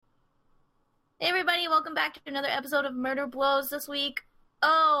Hey everybody, welcome back to another episode of Murder Blows this week.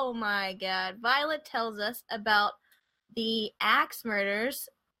 Oh my god, Violet tells us about the axe murders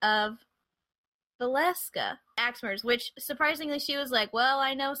of Valeska. Axe murders, which surprisingly she was like, well,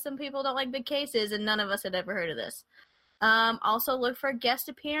 I know some people don't like big cases, and none of us had ever heard of this. Also look for a guest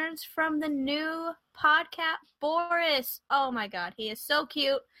appearance from the new podcast, Boris. Oh my god, he is so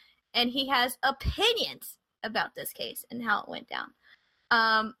cute, and he has opinions about this case and how it went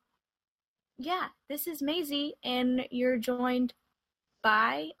down. Yeah, this is Maisie, and we're all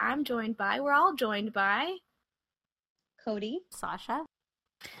joined by Cody, Sasha,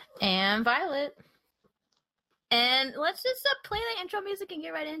 and Violet. And let's just play the intro music and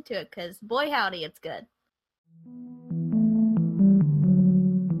get right into it, because boy howdy, it's good.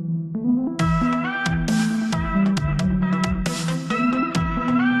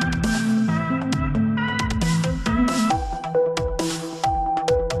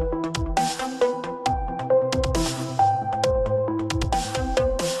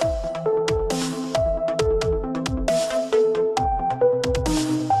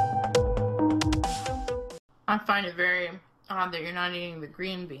 I find it very odd that you're not eating the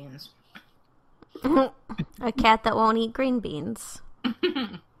green beans. a cat that won't eat green beans. Do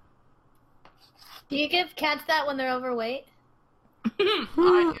you give cats that when they're overweight?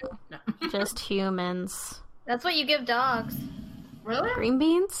 I do. No. Just humans. That's what you give dogs. Really? Green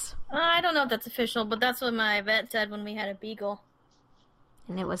beans? I don't know if that's official, but that's what my vet said when we had a beagle.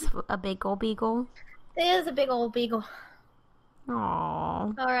 And it was a big old beagle? It is a big old beagle.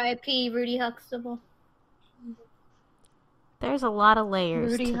 Aww. R.I.P. Rudy Huxtable. There's a lot of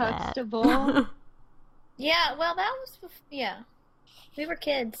layers Rudy to Huxtable. Yeah, well, that was... Yeah. We were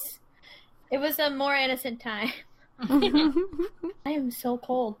kids. It was a more innocent time. that. I am so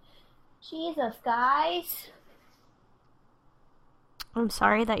cold. Jesus, guys. I'm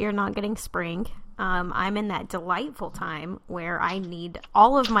sorry that you're not getting spring. I'm in that delightful time where I need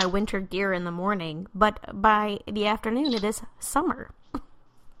all of my winter gear in the morning, but by the afternoon it is summer.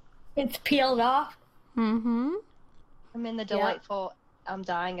 It's peeled off. Mm-hmm. I'm in the delightful, I'm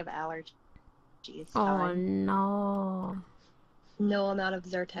dying of allergies. Oh, time. no. No amount of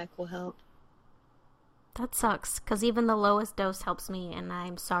Zyrtec will help. That sucks, because even the lowest dose helps me, and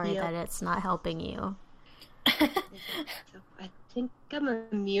I'm sorry Yep. that it's not helping you. I think I'm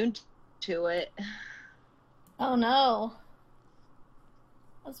immune to it. Oh no.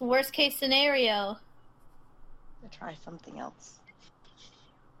 That's the worst case scenario. I'll try something else.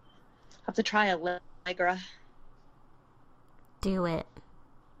 Have to try Allegra. Do it.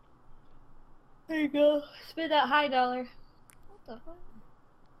 There you go. Spend that high dollar. What the fuck?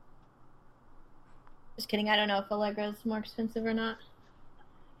 Just kidding, I don't know if Allegra is more expensive or not.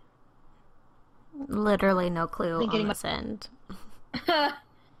 Literally no clue Been on getting this end. I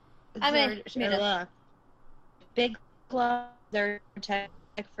mean, Big Club Zyrtec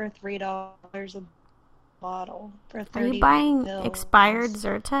for $3 a bottle for 30 Are you buying pills. expired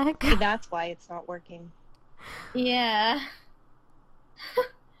Zyrtec? See, that's why it's not working. Yeah.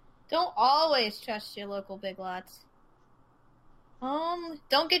 Don't always trust your local Big Lots.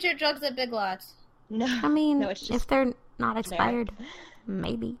 Don't get your drugs at Big Lots. No, I mean, no, it's just if they're not expired,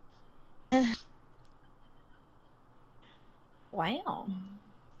 maybe. Wow.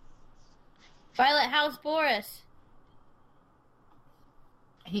 Violet, how's Boris?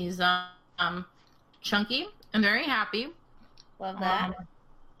 He's chunky and very happy. Love that.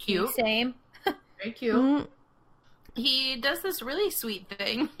 Cute. Same. Very cute. Mm, He does this really sweet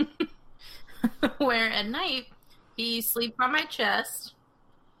thing where at night he sleeps on my chest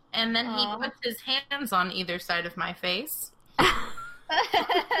and then Aw. he puts his hands on either side of my face,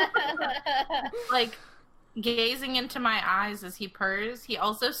 like gazing into my eyes as he purrs. He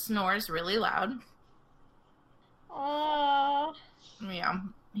also snores really loud. Aww. Yeah,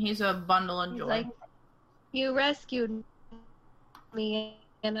 he's a bundle of He's joy. like, you rescued me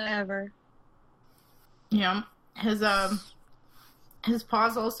and ever. Yeah, his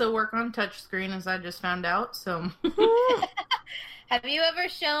paws also work on touchscreen, as I just found out. So Have you ever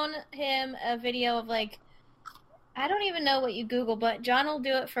shown him a video of, like, I don't even know what you Google, but John will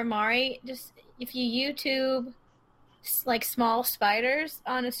do it for Mari. Just, if you YouTube, like, small spiders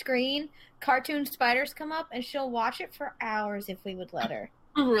on a screen, cartoon spiders come up, and she'll watch it for hours if we would let her.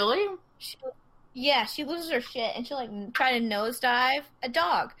 really, She loses her shit, and she'll, like, try to nosedive a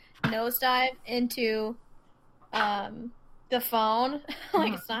dog. Nosedive into, the phone.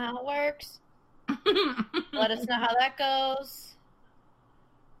 Like, it's not how it works. Let us know how that goes.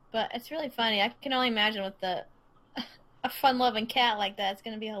 But it's really funny. I can only imagine with a fun-loving cat like that, it's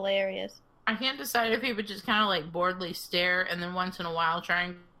going to be hilarious. I can't decide if he would just kind of like boredly stare and then once in a while try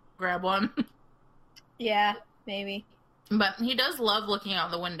and grab one. Yeah, maybe. But he does love looking out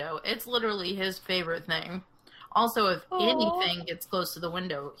the window. It's literally his favorite thing. Also, if anything gets close to the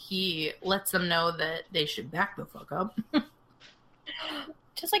window, he lets them know that they should back the fuck up.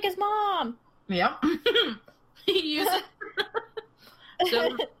 Just like his mom. Yep. He uses...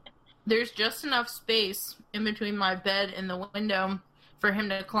 So there's just enough space in between my bed and the window for him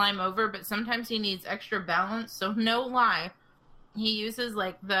to climb over, but sometimes he needs extra balance. So no lie, he uses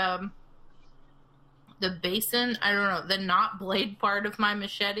like the basin, I don't know, the not blade part of my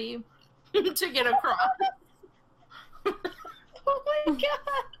machete to get across. Oh my god.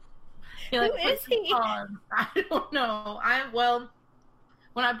 Who is he? I don't know.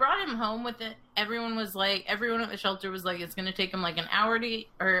 When I brought him home with it, everyone at the shelter was like, it's going to take him like an hour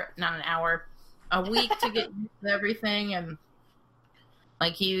a week to get used to everything. And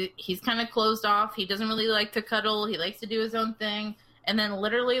like he's kind of closed off. He doesn't really like to cuddle. He likes to do his own thing. And then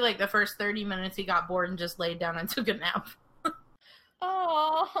literally like the first 30 minutes he got bored and just laid down and took a nap.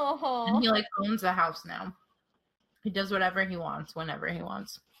 Oh. And he like owns the house now. He does whatever he wants, whenever he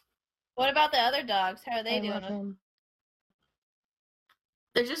wants. What about the other dogs? How are they doing? Him.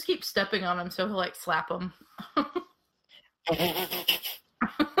 They just keep stepping on him, so he'll like slap them.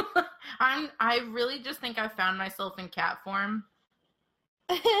 I really just think I found myself in cat form.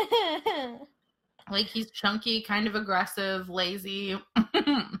 Like he's chunky, kind of aggressive, lazy.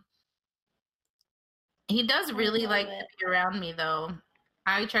 He does really like to be around me, though.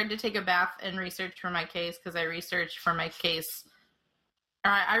 I tried to take a bath and research for my case because I researched for my case.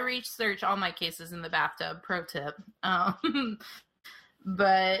 I research all my cases in the bathtub. Pro tip.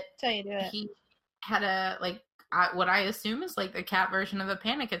 But That's how you do it. he had what I assume is like the cat version of a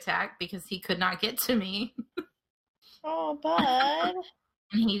panic attack because he could not get to me. Oh, bud.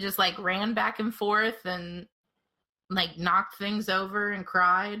 And he just like ran back and forth and like knocked things over and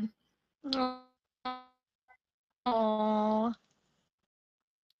cried. Oh,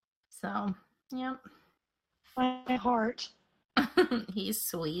 So, yep. my heart. He's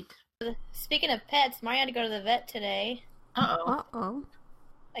sweet. Speaking of pets, Mario had to go to the vet today. Uh-oh. Uh-oh.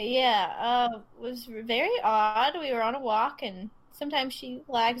 Yeah, it was very odd. We were on a walk, and sometimes she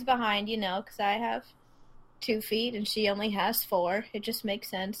lags behind, because I have 2 feet and she only has 4. It just makes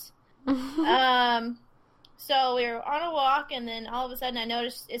sense. So we were on a walk, and then all of a sudden I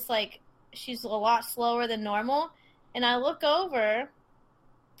noticed it's like she's a lot slower than normal, and I look over,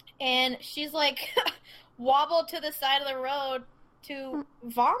 and she's like wobbled to the side of the road to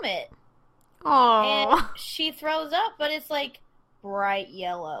vomit. Oh. And she throws up, but it's like bright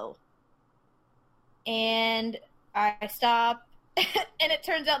yellow. And I stop, and it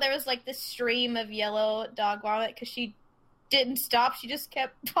turns out there was like this stream of yellow dog vomit because she didn't stop. She just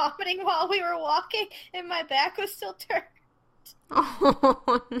kept vomiting while we were walking, and my back was still turned.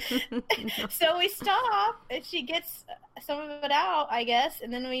 Oh, no. So we stop, and she gets some of it out, I guess,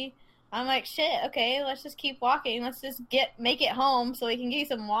 and then I'm like, shit, okay, let's just keep walking. Let's just make it home so we can get you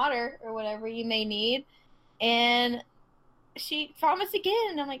some water or whatever you may need. And she vomits again,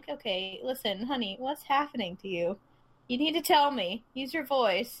 and I'm like, okay, listen, honey, what's happening to you? You need to tell me. Use your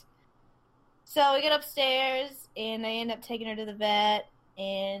voice. So we get upstairs, and they end up taking her to the vet,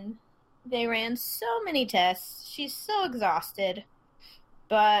 and they ran so many tests. She's so exhausted.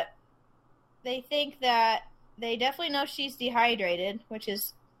 But they think that they definitely know she's dehydrated, which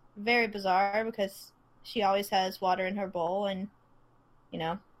is very bizarre because she always has water in her bowl, and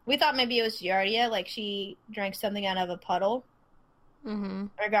we thought maybe it was Giardia, like she drank something out of a puddle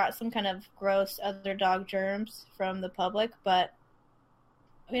or got some kind of gross other dog germs from the public, but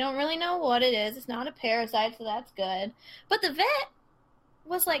we don't really know what it is. It's not a parasite, so that's good. But the vet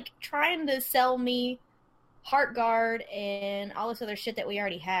was like trying to sell me HeartGuard and all this other shit that we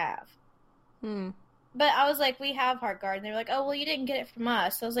already have. But I was like, we have HeartGuard. And they were like, oh, well, you didn't get it from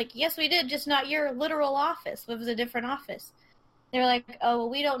us. So I was like, yes, we did, just not your literal office. It was a different office. They were like, oh, well,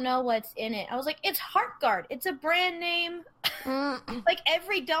 we don't know what's in it. I was like, it's HeartGuard. It's a brand name. Like,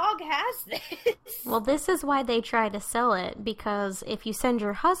 every dog has this. Well, this is why they try to sell it, because if you send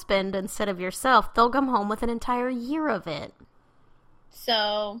your husband instead of yourself, they'll come home with an entire year of it.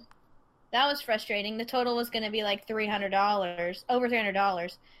 So that was frustrating. The total was going to be like $300, over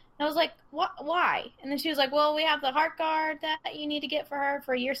 $300. I was like, what? Why? And then she was like, well, we have the HeartGuard that you need to get for her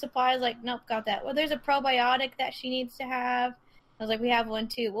for a year supply. I was like, nope, got that. Well, there's a probiotic that she needs to have. I was like, we have one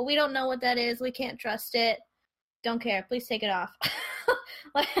too. Well, we don't know what that is. We can't trust it. Don't care. Please take it off.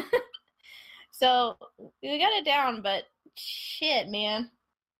 So we got it down, but shit, man.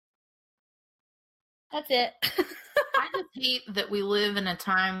 That's it. I just hate that we live in a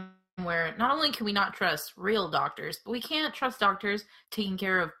time where not only can we not trust real doctors, but we can't trust doctors taking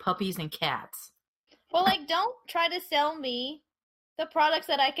care of puppies and cats. Well, like, don't try to sell me the products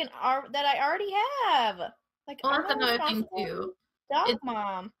that I already have. Like, Well, I'm that's a another thing responsible too. dog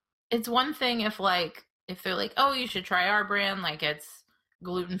mom. It's one thing if they're like, oh, you should try our brand, like it's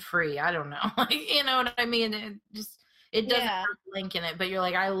gluten free. I don't know, like, you know what I mean? It doesn't have a link in it, but you're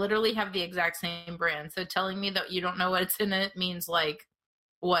like, I literally have the exact same brand. So telling me that you don't know what's in it means like,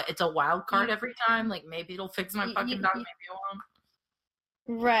 what? It's a wild card every time. Like maybe it'll fix my fucking dog, maybe it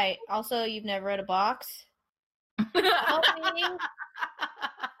won't. Right. Also, you've never read a box. Help me.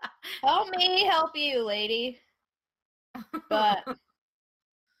 Help me help you, lady. But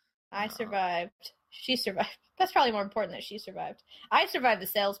I survived. She survived. That's probably more important that she survived. I survived the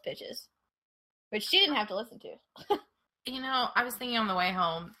sales pitches, which she didn't have to listen to. You know, I was thinking on the way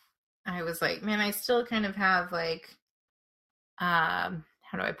home, I was like, man, I still kind of have like, how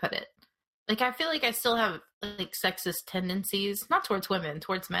do I put it? Like, I feel like I still have like sexist tendencies, not towards women,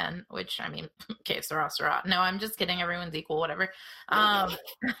 towards men, which, I mean, okay, Sarah. No, I'm just kidding. Everyone's equal, whatever. But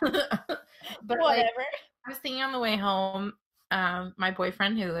whatever. Like, I was thinking on the way home, my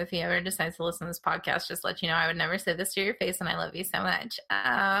boyfriend, who, if he ever decides to listen to this podcast, just let you know, I would never say this to your face and I love you so much.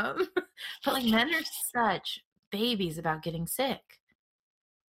 But like, men are such babies about getting sick.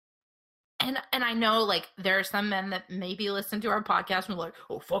 And I know, like, there are some men that maybe listen to our podcast and are like,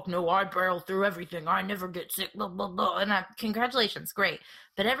 oh, fuck no, I barrel through everything. I never get sick, blah, blah, blah. And congratulations, great.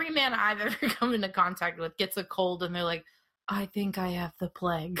 But every man I've ever come into contact with gets a cold and they're like, I think I have the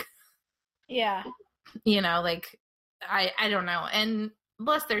plague. Yeah. You know, like, I don't know. And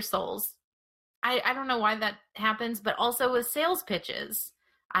bless their souls. I don't know why that happens, but also with sales pitches.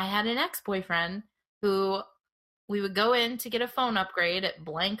 I had an ex-boyfriend who... we would go in to get a phone upgrade at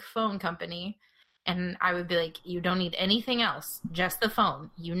blank phone company, and I would be like, you don't need anything else, just the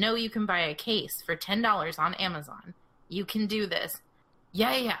phone. You know you can buy a case for $10 on Amazon. You can do this.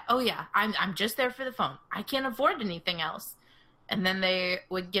 Yeah. Oh, yeah. I'm just there for the phone. I can't afford anything else. And then they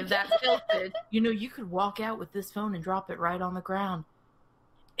would give that sales pitch. You know, you could walk out with this phone and drop it right on the ground.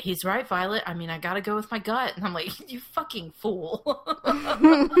 He's right, Violet. I mean, I gotta go with my gut. And I'm like, you fucking fool. I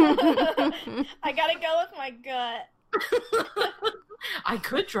gotta go with my gut. I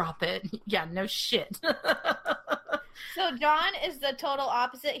could drop it. Yeah, no shit. So John is the total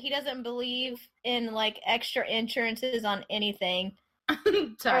opposite. He doesn't believe in, like, extra insurances on anything.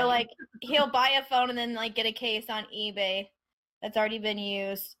 Or, like, he'll buy a phone and then, like, get a case on eBay that's already been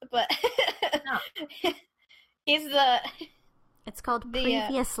used. But he's the... It's called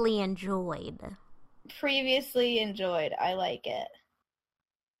Previously Enjoyed. Previously Enjoyed. I like it.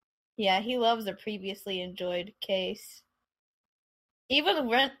 Yeah, he loves a previously enjoyed case. Even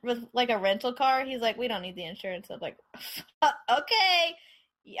with like a rental car, he's like, we don't need the insurance. I'm like, okay,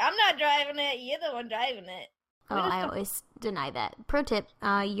 I'm not driving it. You're the one driving it. Oh, I always deny that. Pro tip,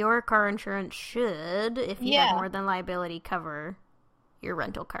 your car insurance should, if you have more than liability, cover your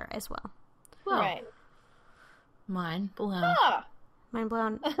rental car as well. Right. Mind blown. Ah. Mind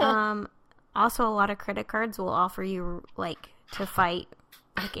blown. Also, a lot of credit cards will offer you, like, to fight,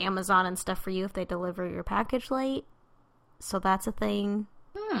 like, Amazon and stuff for you if they deliver your package late. So that's a thing.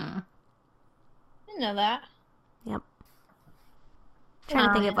 Didn't know that. Yep. Trying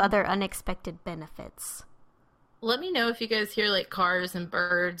to think of other unexpected benefits. Let me know if you guys hear, like, cars and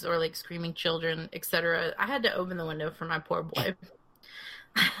birds or, like, screaming children, etc. I had to open the window for my poor boy.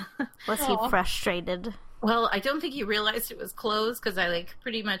 Was he frustrated? Well, I don't think he realized it was closed because I, like,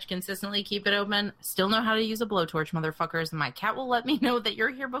 pretty much consistently keep it open. Still know how to use a blowtorch, motherfuckers, and my cat will let me know that you're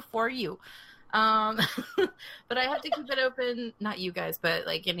here before you. But I have to keep it open. Not you guys, but,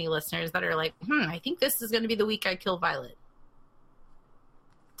 like, any listeners that are like, I think this is going to be the week I kill Violet.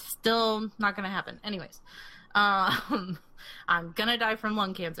 Still not going to happen. Anyways. I'm going to die from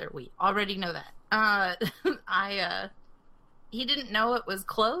lung cancer. We already know that. He didn't know it was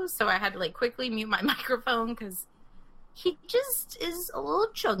closed, so I had to, like, quickly mute my microphone because he just is a little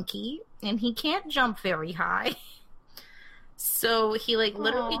chunky and he can't jump very high. So he, like,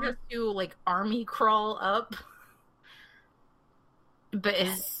 literally has to, like, army crawl up. But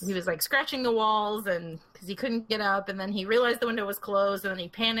he was, like, scratching the walls and because he couldn't get up, and then he realized the window was closed, and then he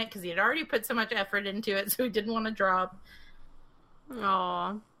panicked because he had already put so much effort into it, so he didn't want to drop.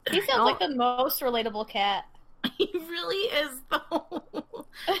 Aww. He sounds like the most relatable cat. He really is, though.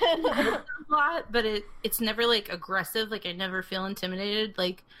 A lot, but it's never, like, aggressive. Like, I never feel intimidated.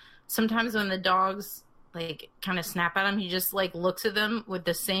 Like, sometimes when the dogs, like, kind of snap at him, he just, like, looks at them with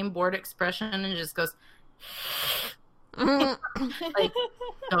the same bored expression and just goes, like,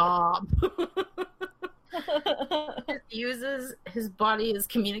 stop. He uses his body as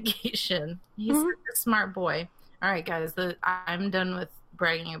communication. He's a smart boy. All right, guys, I'm done with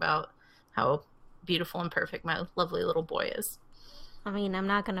bragging about how beautiful and perfect my lovely little boy is. I mean, I'm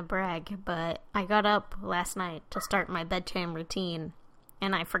not gonna brag, but I got up last night to start my bedtime routine,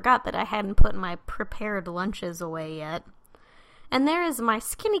 and I forgot that I hadn't put my prepared lunches away yet. And there is my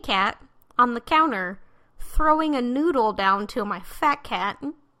skinny cat on the counter throwing a noodle down to my fat cat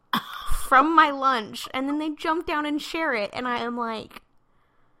from my lunch, and then they jump down and share it, and I am like,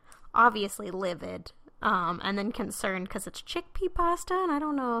 obviously livid, and then concerned because it's chickpea pasta, and I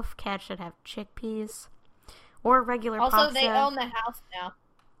don't know if cats should have chickpeas or regular pasta. Also, they own the house now.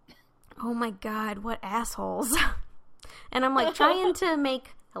 Oh my god, what assholes. And I'm like trying to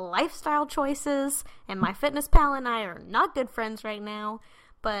make lifestyle choices, and my fitness pal and I are not good friends right now,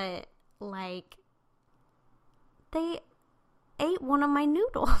 but like, they ate one of my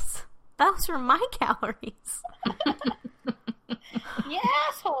noodles. Those are my calories. Yeah,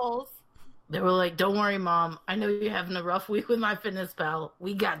 assholes. They were like, don't worry, Mom. I know you're having a rough week with my fitness pal.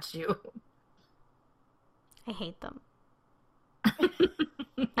 We got you. I hate them.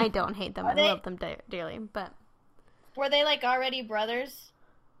 I don't hate them. I love them dearly, but... Were they, like, already brothers?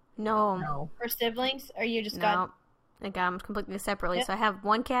 No. Or siblings? Or you just No. got... I got them completely separately. Yep. So I have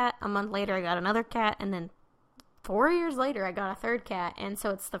one cat. A month later, I got another cat. And then 4 years later, I got a third cat. And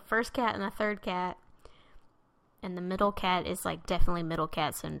so it's the first cat and the third cat. And the middle cat is, like, definitely middle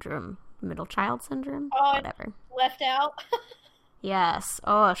cat syndrome. Middle child syndrome? Oh, whatever. Left out? Yes.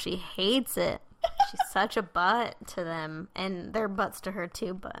 Oh, she hates it. She's such a butt to them. And they're butts to her,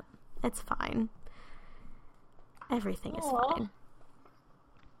 too, but it's fine. Everything is Aw. fine.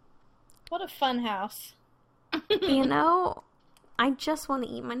 What a fun house. You know, I just want to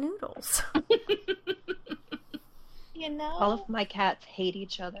eat my noodles. You know? All of my cats hate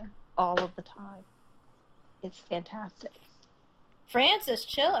each other all of the time. It's fantastic. Francis,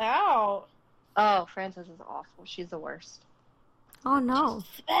 chill out. Oh, Frances is awful. She's the worst. Oh, no.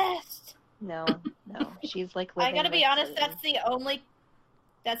 She's the best. No. She's like I living gotta be with honest, Satan.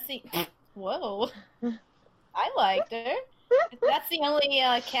 that's the whoa. I liked her. That's the only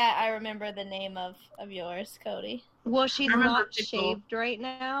cat I remember the name of yours, Cody. Well, she's I remember not Pickle. shaved right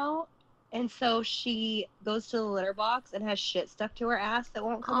now, and so she goes to the litter box and has shit stuck to her ass that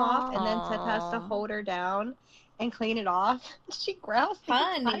won't come off, and then Seth has to Aw. hold her down and clean it off. She growls the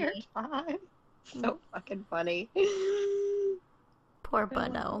entire Honey. time. So fucking funny. Poor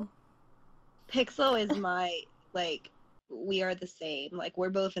Buddo. Pixel is my, like, we are the same. Like, we're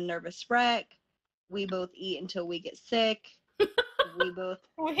both a nervous wreck. We both eat until we get sick. We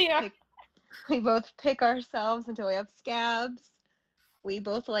both pick ourselves until we have scabs. We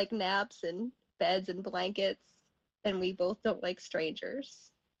both like naps and beds and blankets. And we both don't like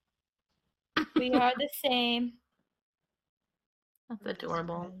strangers. We are the same. That's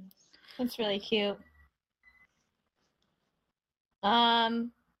adorable. It's really cute.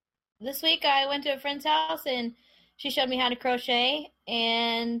 This week I went to a friend's house and she showed me how to crochet,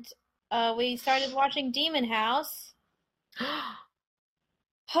 and we started watching Demon House.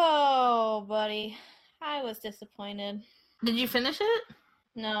 Oh, buddy. I was disappointed. Did you finish it?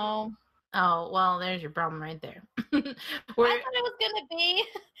 No. Oh, well, there's your problem right there. I thought it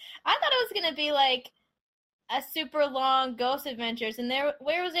was gonna be like a super long Ghost Adventures, and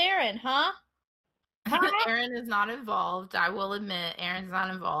where was Aaron, huh? Aaron is not involved. I will admit, Aaron's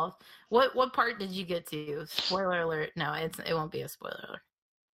not involved. What part did you get to? Spoiler alert. No, it won't be a spoiler alert.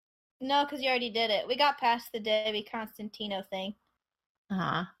 No, because you already did it. We got past the Debbie Constantino thing.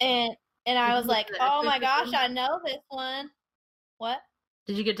 Uh-huh. And I was Did you like, get to the oh my gosh, exorcism? I know this one. What?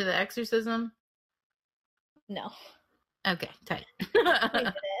 Did you get to the exorcism? No. Okay, tight. We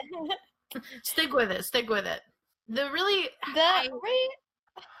did it. Stick with it. The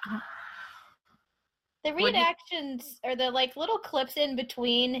The reactions or the like little clips in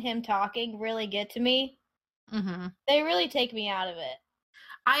between him talking really get to me. Mm-hmm. They really take me out of it.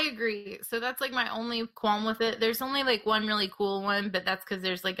 I agree. So that's like my only qualm with it. There's only like one really cool one, but that's because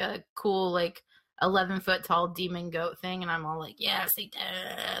there's like a cool like 11-foot tall demon goat thing, and I'm all like, yeah,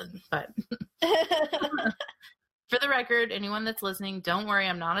 Satan. But for the record, anyone that's listening, don't worry,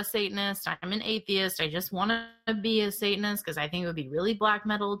 I'm not a Satanist. I'm an atheist. I just want to be a Satanist because I think it would be really black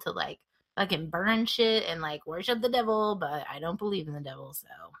metal to like fucking burn shit and like worship the devil, but I don't believe in the devil, so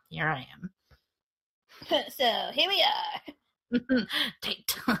here I am. So here we are.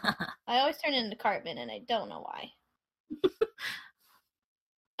 Tate. I always turn into Cartman, and I don't know why.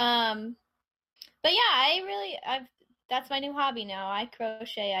 But yeah, that's my new hobby now. I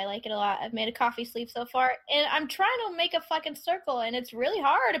crochet. I like it a lot. I've made a coffee sleeve so far, and I'm trying to make a fucking circle, and it's really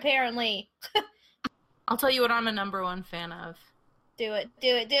hard, apparently. I'll tell you what I'm a number one fan of. Do it.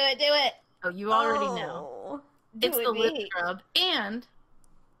 Oh, you already know. Do It's it, the lip me. scrub, and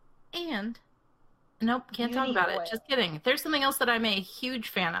Nope, can't talk Uni about oil. it. Just kidding. There's something else that I'm a huge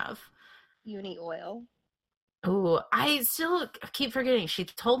fan of. Uni oil. Ooh, I still keep forgetting. She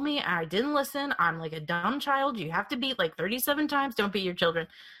told me I didn't listen. I'm like a dumb child. You have to beat like 37 times. Don't beat your children.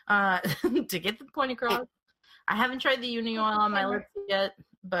 To get the point across. I haven't tried the uni oil on my lips yet,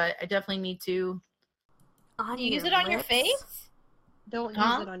 but I definitely need to. On Do you use your it on your lips? face? Don't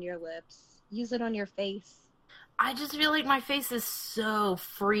Huh? use it on your lips. Use it on your face. I just feel like my face is so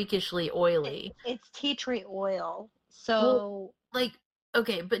freakishly oily. It's tea tree oil. So Like,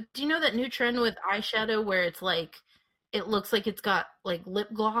 okay, but do you know that new trend with eyeshadow where it's like, it looks like it's got like lip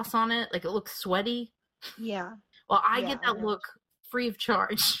gloss on it? Like it looks sweaty? yeah. Well, I Yeah, get I that know. look free of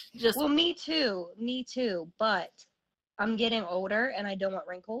charge. Just Well, me too. Me too. But I'm getting older and I don't want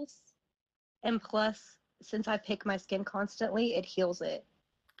wrinkles. And plus, since I pick my skin constantly, it heals it.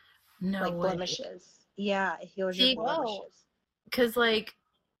 no Like way. blemishes. Yeah, it heals See, your whoa. blemishes. Because like,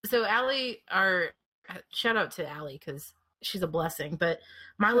 so Allie, shout out to Allie because she's a blessing. But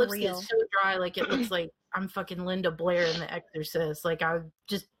my For lips real. get so dry, like it looks like I'm fucking Linda Blair in The Exorcist. Like I've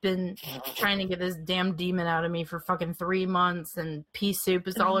just been trying to get this damn demon out of me for fucking 3 months, and pea soup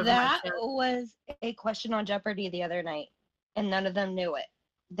is all over my That chest. was a question on Jeopardy the other night, and none of them knew it.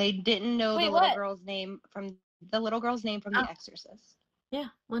 They didn't know Wait, the little what? girl's name from Oh. The Exorcist. Yeah,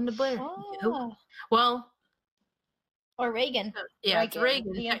 Linda Blair. Oh. Well, Or Reagan. yeah, it's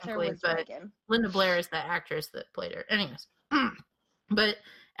Reagan The answer technically, was but Reagan. Linda Blair is the actress that played her. Anyways, but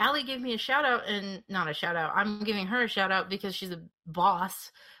Allie gave me a shout out, and not a shout out. I'm giving her a shout out because she's a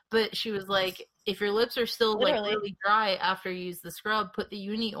boss. But she was like, if your lips are still Literally. like really dry after you use the scrub, put the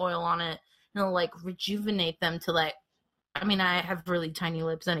uni oil on it, and it'll like rejuvenate them to like. I mean, I have really tiny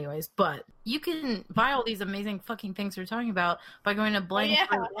lips, anyways. But you can buy all these amazing fucking things we're talking about by going to Blind yeah.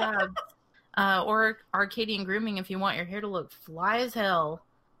 Fruit Labs. Or Arcadian Grooming if you want your hair to look fly as hell.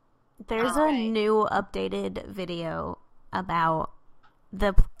 There's a Alright. new updated video about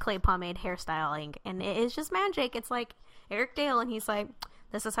the clay pomade hairstyling, and it is just magic. It's like Eric Dale, and he's like,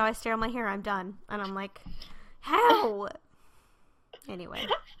 "This is how I style my hair. I'm done." And I'm like, "How?" Anyway,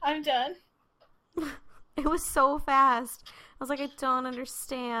 I'm done. it was so fast. I was like, "I don't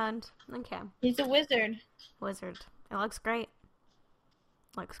understand." Okay, He's a wizard. wizard. It looks great.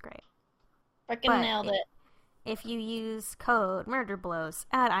 Looks great. Freaking But nailed it. If you use code MurderBlows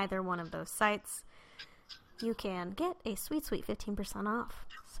at either one of those sites, you can get a sweet 15% off.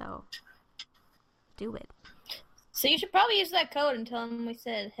 So, do it. So you should probably use that code and tell them we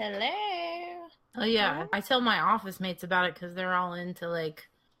said hello. Oh yeah, I tell my office mates about it because they're all into like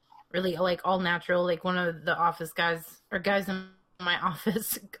really like all natural. Like one of the office guys or guys in my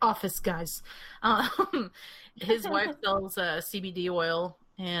office guys, his wife sells CBD oil,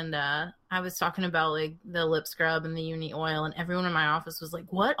 and I was talking about like the lip scrub and the uni oil, and everyone in my office was like,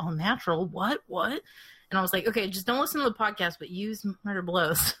 "What? All natural? What? What?" And I was like, "Okay, just don't listen to the podcast, but use Murder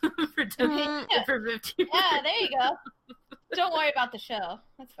Blows for donating for 15." Yeah, there you go. Don't worry about the show.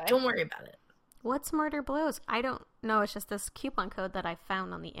 That's fine. Don't worry about it. What's Murder Blows? I don't know. It's just this coupon code that I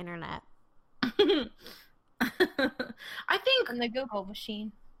found on the internet. I think On the Google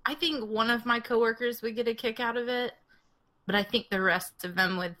machine. one of my coworkers would get a kick out of it, but I think the rest of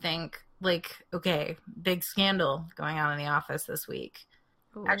them would think like, okay, big scandal going on in the office this week.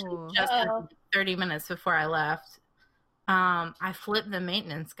 Actually, Ooh. just Uh-oh. 30 minutes before I left, I flipped the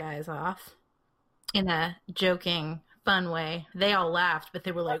maintenance guys off in a joking, fun way. They all laughed, but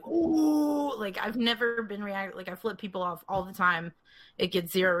they were like, ooh, like I've never been like I flip people off all the time. It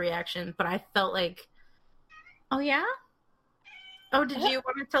gets zero reaction, but I felt like, oh yeah? Oh, did you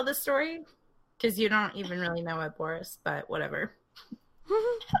want to tell this story? Because you don't even really know it, Boris, but whatever.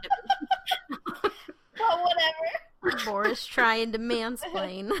 Well, whatever. Boris trying to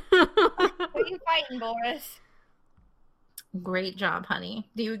mansplain. What are you fighting, Boris? Great job, honey.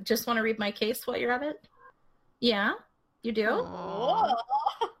 Do you just want to read my case while you're at it? Yeah? You do? Aw.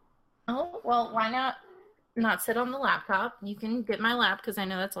 Whoa. Oh, well, why not sit on the laptop? You can get my lap because I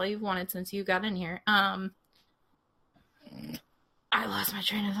know that's all you've wanted since you got in here. I lost my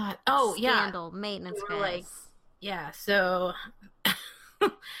train of thought. Oh, Scandal, maintenance We were guys. like- yeah. So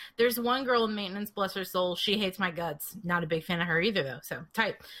there's one girl in maintenance, bless her soul. She hates my guts. Not a big fan of her either, though. So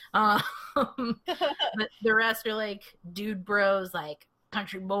tight. But the rest are like dude bros, like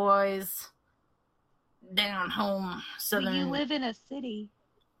country boys, down home, But southern. you live in a city.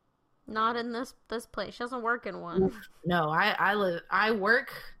 Not in this place. She doesn't work in one. No, I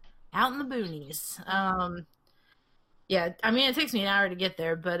work out in the boonies. Yeah, I mean it takes me an hour to get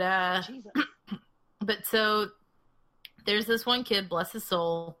there, but Jesus. but so there's this one kid, bless his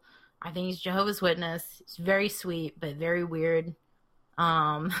soul. I think he's Jehovah's Witness. He's very sweet, but very weird.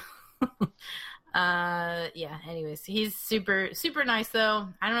 Yeah, anyways, he's super, super nice though.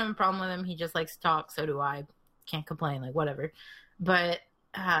 I don't have a problem with him. He just likes to talk. So do I. Can't complain, like whatever. But,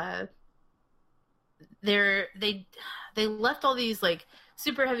 they left all these like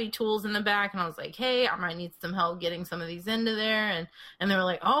super heavy tools in the back, and I was like, hey, I might need some help getting some of these into there. And they were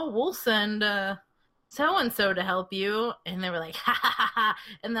like, oh, we'll send, so-and-so to help you. And they were like, ha ha ha ha.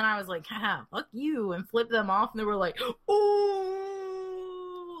 And then I was like, ha, fuck you, and flipped them off. And they were like,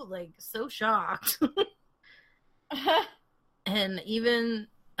 oh, like so shocked. And even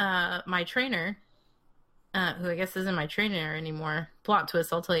my trainer, who I guess isn't my trainer anymore, plot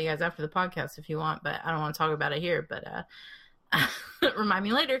twist, I'll tell you guys after the podcast if you want, but I don't want to talk about it here, but remind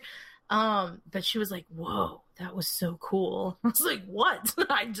me later. But she was like, whoa, that was so cool. I was like, what?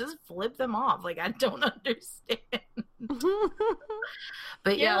 I just flipped them off. Like, I don't understand.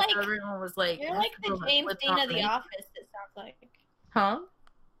 But You're yeah, like- so everyone was like, You're like the James Dean of The office. Office, it sounds like. Huh?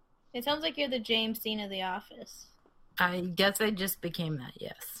 It sounds like you're the James Dean of The Office. I guess I just became that,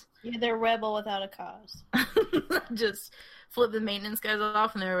 yes. You're the rebel without a cause. Just flipped the maintenance guys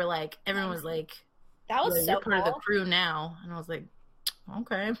off, and they were like, everyone was like, That was "Well, so you're part of the cool. crew now." And I was like,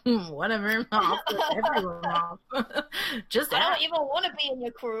 okay, whatever. I'll flip everyone off. Just I ask. don't even want to be in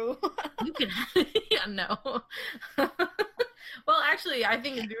your crew. You can, yeah, no. Well, actually, I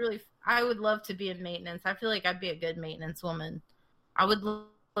think it'd be really. I would love to be in maintenance. I feel like I'd be a good maintenance woman. I would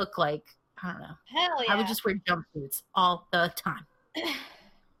look like, I don't know. Hell yeah. I would just wear jumpsuits all the time.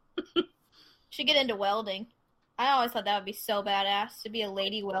 Should get into welding. I always thought that would be so badass to be a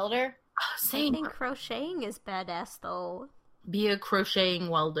lady welder. Oh, I same. think crocheting is badass though. Be a crocheting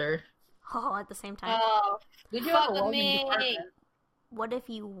welder. Oh, at the same time. Oh, We do fuck have a with welding me. department. What if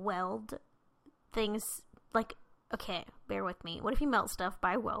you weld things like, okay, bear with me. What if you melt stuff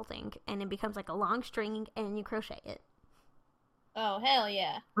by welding and it becomes like a long string and you crochet it? Oh, hell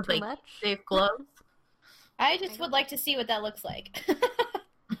yeah. With Too like much? safe gloves. I just would like to see what that looks like.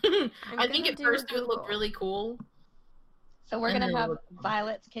 I think gonna at do first it would look Google. really cool. So we're And gonna then have we'll-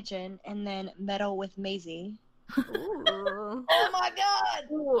 Violet's kitchen and then Metal with Maisie. Ooh. Oh my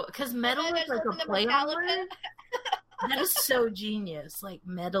god! Because metal And is there's like a something play about on Metallica. word. That is so genius. Like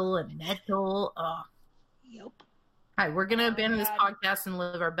metal and metal. Oh. Yep. All right, we're gonna Oh, abandon this God. podcast and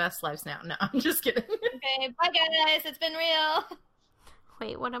live our best lives now. No, I'm just kidding. Okay, bye guys. It's been real.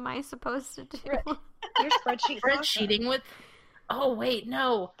 Wait, what am I supposed to do? Your spreadsheet. Sasha. Spreadsheeting with. Oh wait,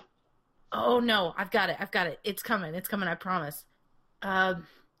 no. Oh no, I've got it. It's coming. I promise.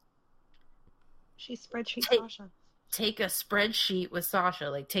 She's spreadsheet Hey. Sasha. Take a spreadsheet with Sasha.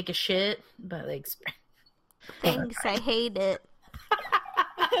 Like take a shit, but like. Thanks, I hate it.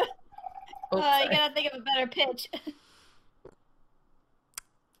 Oh, You sorry. gotta think of a better pitch.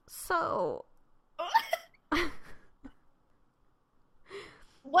 So,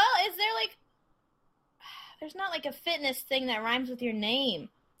 Well, is there like... There's not like a fitness thing that rhymes with your name.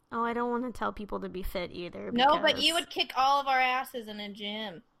 oh, I don't want to tell people to be fit either. No, but because you would kick all of our asses in a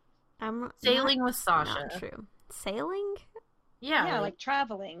gym. I'm Sailing not, with Sasha. Not true. Sailing? Yeah, like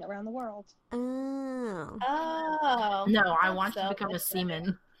traveling around the world. Oh. Oh. No, I That's want to so become a much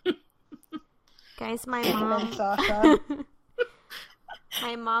seaman. Guys, my And mom. Sasha.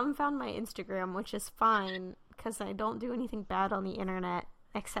 My mom found my Instagram, which is fine because I don't do anything bad on the internet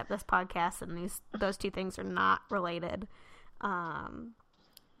except this podcast, and those two things are not related.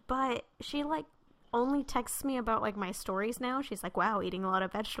 But she like only texts me about like my stories now. She's like, "Wow, eating a lot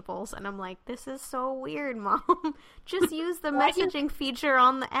of vegetables," and I'm like, "This is so weird, Mom. Just use the Why messaging feature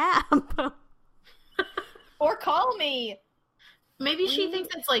on the app." Or call me. Maybe she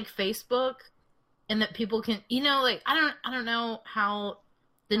thinks it's like Facebook, and that people can, like I don't know how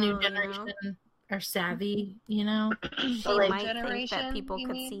the new Oh, no. generation are savvy, She like, might think that generation, people you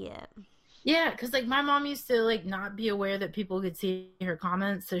could mean? see it. Yeah, because like my mom used to like not be aware that people could see her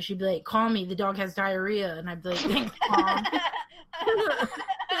comments, so she'd be like, "Call me, the dog has diarrhea," and I'd be like, "Thanks, Mom."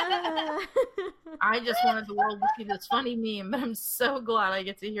 I just wanted the world to see this funny meme, but I'm so glad I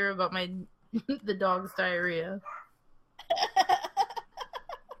get to hear about the dog's diarrhea.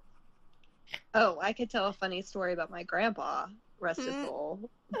 Oh, I could tell a funny story about my grandpa, rest his soul.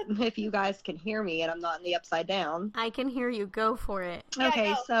 If you guys can hear me and I'm not in the upside down. I can hear you. Go for it. Yeah, Okay,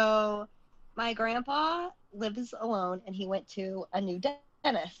 go. so my grandpa lives alone and he went to a new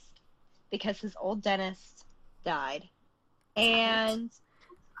dentist because his old dentist died. And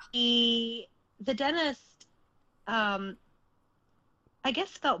the dentist, I guess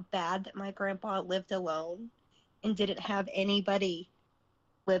felt bad that my grandpa lived alone and didn't have anybody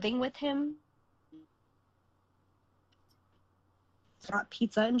living with him. Brought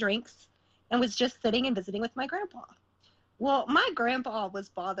pizza and drinks and was just sitting and visiting with my grandpa. Well, my grandpa was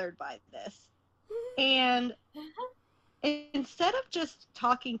bothered by this And instead of just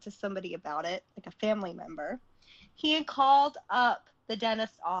talking to somebody about it, like a family member, he had called up the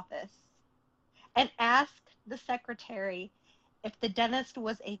dentist's office and asked the secretary if the dentist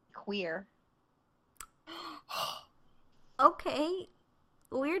was a queer. Okay.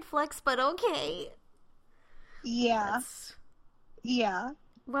 Weird flex, but okay. Yeah. That's... Yeah.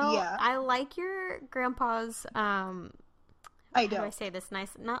 Well, Yeah. I like your grandpa's, I how do I don't. say this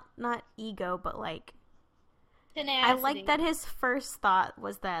nice? Not ego, but like, I Tenacity. like that his first thought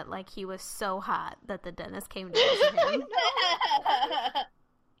was that, like, he was so hot that the dentist came to visit him.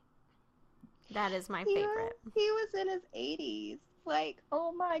 That is my favorite. He was in his 80s. Like,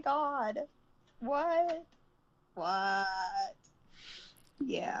 oh my god. What?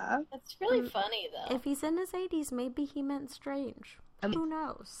 Yeah. That's really funny, though. If he's in his 80s, maybe he meant strange. Who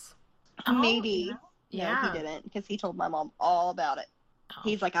knows? Maybe. yeah. No, he didn't, because he told my mom all about it. Oh.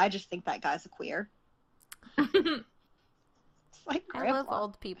 He's like, I just think that guy's a queer. It's like, I love Grandpa.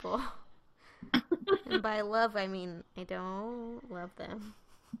 old people. And by love, I mean I don't love them.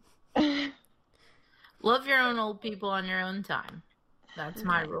 Love your own old people on your own time. That's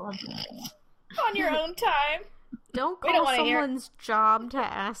my rule. On your own time. Don't We don't call wanna hear it. someone's job to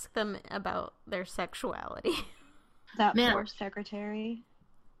ask them about their sexuality. That Man. poor secretary.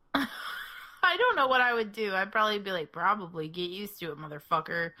 I don't know what I would do. I'd probably be like, probably get used to it,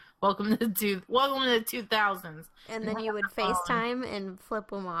 motherfucker. Welcome to the 2000s. And then you would FaceTime and flip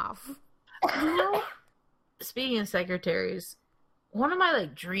them off. Speaking of secretaries, one of my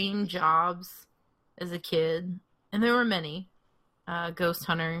like dream jobs as a kid, and there were many, ghost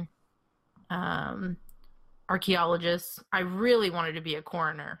hunter, archaeologist. I really wanted to be a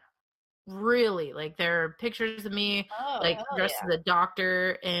coroner. Really, like there are pictures of me Oh, like hell dressed yeah. as a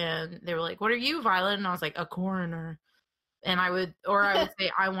doctor, and they were like, "What are you, Violet?" And I was like, "A coroner." And I would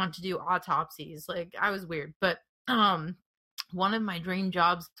say, "I want to do autopsies." Like I was weird, but one of my dream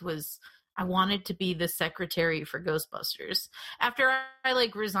jobs was I wanted to be the secretary for Ghostbusters. After I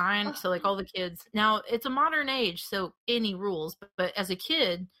like resigned, so like all the kids. Now it's a modern age, so any rules. But as a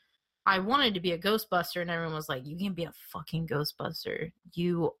kid, I wanted to be a Ghostbuster, and everyone was like, "You can't be a fucking Ghostbuster.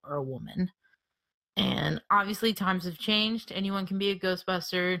 You are a woman." And obviously, times have changed. Anyone can be a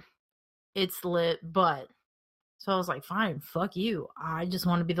Ghostbuster. It's lit, but so I was like, "Fine, fuck you. I just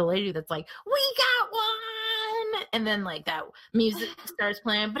want to be the lady that's like, we got one." And then like that music starts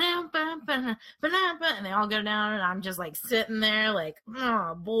playing, and they all go down, and I'm just like sitting there, like,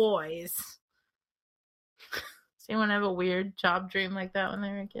 "Oh, boys." Does anyone have a weird job dream like that when they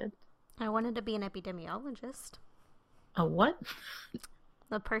were a kid? I wanted to be an epidemiologist. A what?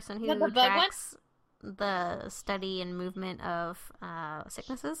 The person who The bug one? tracks the study and movement of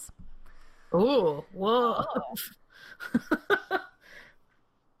sicknesses. Ooh, whoa.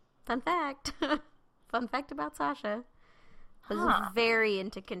 Fun fact. Fun fact about Sasha. Was Huh. very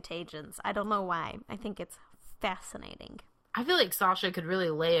into contagions. I don't know why. I think it's fascinating. I feel like Sasha could really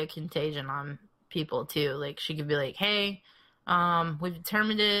lay a contagion on people too. Like she could be like, "Hey, we've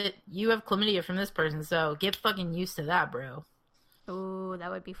determined it. You have chlamydia from this person, so get fucking used to that, bro." Ooh,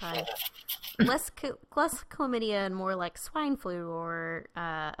 that would be fun. less chlamydia and more like swine flu or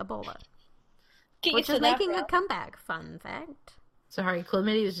Ebola, Get which used is to that, making bro. a comeback. Fun fact. Sorry,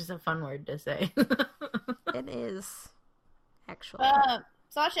 chlamydia is just a fun word to say. It is actually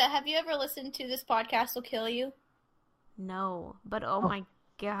Sasha, have you ever listened to This Podcast Will Kill You? no, but oh my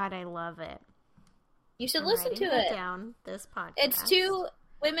god, I love it. You should I'm listen to writing it. Down this podcast. It's two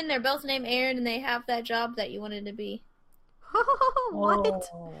women. They're both named Aaron, and they have that job that you wanted to be. What?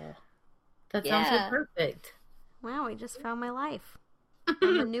 Oh, that sounds so Yeah. perfect. Wow, I just found my life.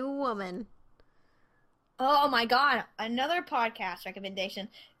 I'm a new woman. Oh my god, another podcast recommendation.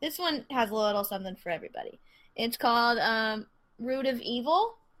 This one has a little something for everybody. It's called Root of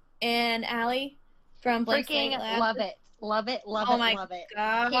Evil, and Allie from Blank Freaking Slate Labs. love it. Love it, love Oh it, my love it.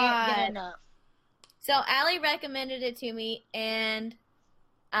 God. Can't get enough. So Allie recommended it to me, and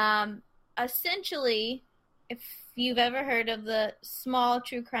essentially, if you've ever heard of the small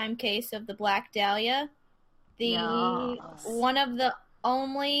true crime case of the Black Dahlia, Yes. one of the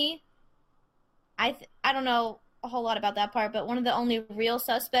only, I don't know a whole lot about that part, but one of the only real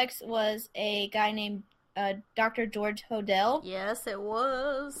suspects was a guy named Dr. George Hodel. Yes, it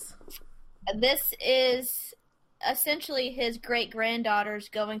was. This is essentially his great-granddaughters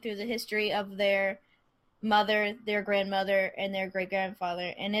going through the history of their mother, their grandmother, and their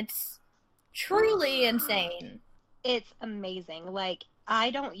great-grandfather, and it's truly insane. It's amazing. Like, I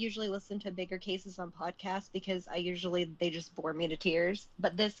don't usually listen to bigger cases on podcasts because they just bore me to tears.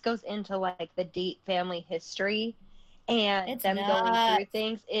 But this goes into like the deep family history, and It's them going through nuts.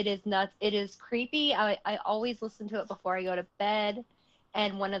 things. It is nuts. It is creepy. I always listen to it before I go to bed.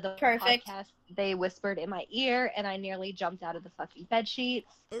 And one of the Perfect. podcasts, they whispered in my ear, and I nearly jumped out of the fucking bed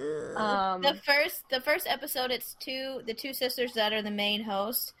sheets. Ugh. The first episode, it's the two sisters that are the main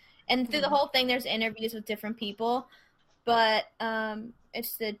hosts, and through the whole thing, there's interviews with different people, but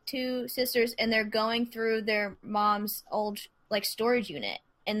it's the two sisters, and they're going through their mom's old like storage unit,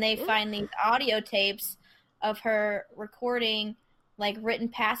 and they find these audio tapes of her recording like written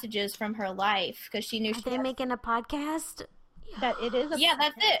passages from her life because she knew Are they making a podcast? That it is. Yeah,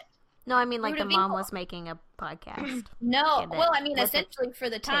 that's it. No, I mean like the Ruda mom Vinkle. was making a podcast. No, Get it. well, I mean, With the essentially for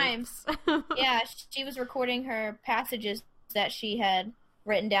the times. Tapes. Yeah, she was recording her passages that she had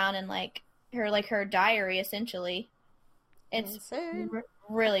written down in like her diary. Essentially, it's Insane.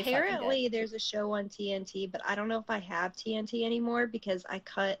 really fucking Apparently, there's a show on TNT, but I don't know if I have TNT anymore because I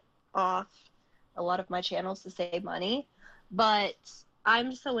cut off a lot of my channels to save money. But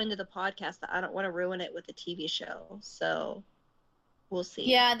I'm so into the podcast that I don't want to ruin it with a TV show. So we'll see.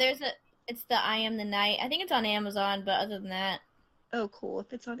 good. Yeah, it's the I Am the Night. I think it's on Amazon, but other than that, Oh, cool.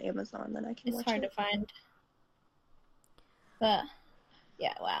 If it's on Amazon, then I can it's watch hard it. to find. But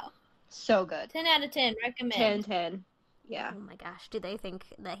yeah, wow, So good. 10 out of 10. Recommend. 10-10. Yeah. Oh my gosh, do they think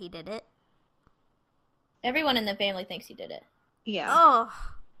that he did it? Everyone in the family thinks he did it. Yeah. Oh,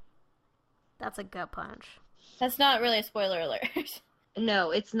 that's a gut punch. That's not really a spoiler alert.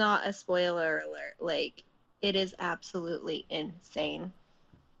 No, it's not a spoiler alert. Like, it is absolutely insane.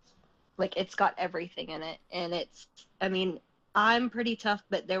 Like, it's got everything in it. And I mean, I'm pretty tough,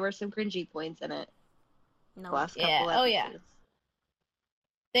 but there were some cringy points in it. No, The last couple Yeah. episodes. Oh, yeah.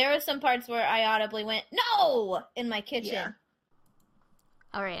 There were some parts where I audibly went, "No!" in my kitchen. Yeah.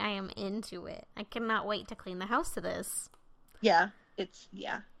 all right, I am into it. I cannot wait to clean the house to this. Yeah.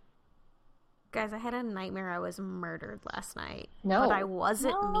 Guys, I had a nightmare I was murdered last night. No. But I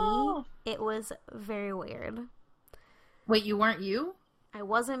wasn't No. me. It was very weird. Wait, you weren't you? I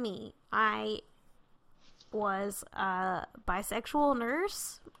wasn't me. I was a bisexual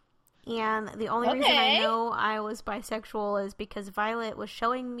nurse. And the only reason I Okay. know I was bisexual is because Violet was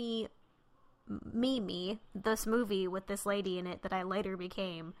showing me this movie with this lady in it that I later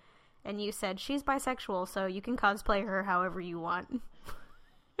became. And you said, she's bisexual, so you can cosplay her however you want.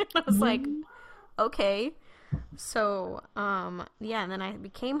 And I was like, okay. So, yeah, and then I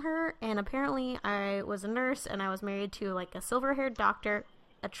became her, and apparently I was a nurse, and I was married to, like, a silver-haired doctor,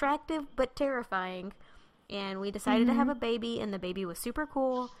 attractive but terrifying, and we decided to have a baby, and the baby was super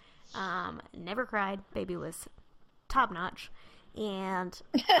cool, never cried, baby was top-notch, and,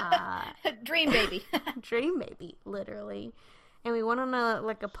 Dream baby. dream baby, literally. And we went on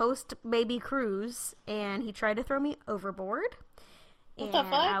a post-baby cruise, and he tried to throw me overboard. What the And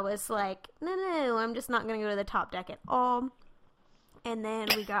fuck? I was like, no, I'm just not going to go to the top deck at all. And then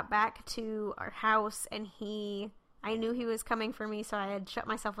we got back to our house, and I knew he was coming for me, so I had shut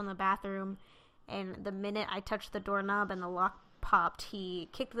myself in the bathroom. And the minute I touched the doorknob and the lock popped, he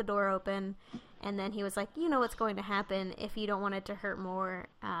kicked the door open. And then he was like, you know what's going to happen. If you don't want it to hurt more,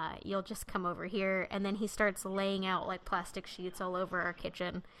 you'll just come over here. And then he starts laying out, like, plastic sheets all over our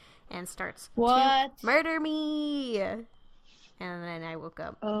kitchen and starts What? to murder me. And then I woke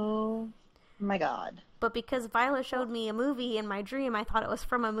up. Oh my god. But because Violet showed me a movie in my dream, I thought it was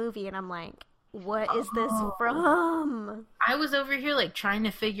from a movie, and I'm like, what is this from? I was over here like trying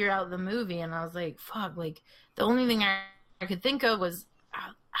to figure out the movie, and I was like, fuck, like the only thing I could think of was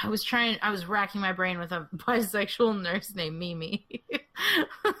I was racking my brain with a bisexual nurse named Mimi.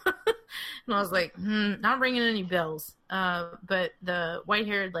 And I was like, not ringing any bells. But the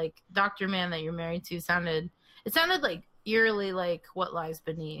white-haired like doctor man that you're married to sounded like eerily like What Lies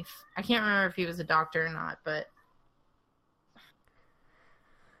Beneath. I can't remember if he was a doctor or not, but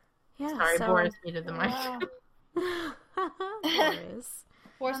Yeah, sorry, so... Boris needed the mic. Wow. Boris.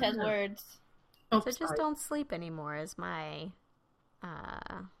 Force has words. Oh, So just sorry. don't sleep anymore is my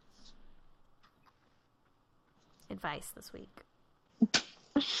advice this week.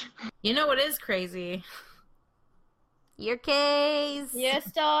 You know what is crazy? Your case! Your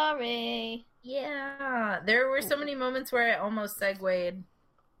story. Yeah, there were so many moments where I almost segued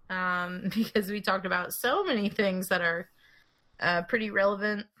because we talked about so many things that are pretty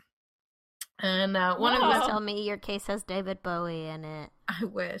relevant. And one of Please them, tell me your case has David Bowie in it. I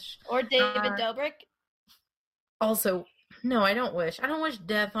wish. Or David Dobrik. Also, no, I don't wish. I don't wish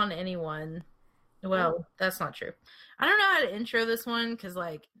death on anyone. Well, that's not true. I don't know how to intro this one because,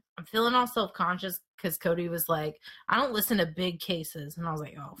 like, I'm feeling all self-conscious because Cody was like, I don't listen to big cases. And I was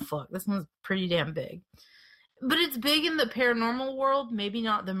like, oh, fuck, this one's pretty damn big. But it's big in the paranormal world, maybe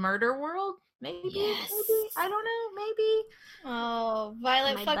not the murder world. Maybe. Yes. Maybe. I don't know. Maybe. Oh,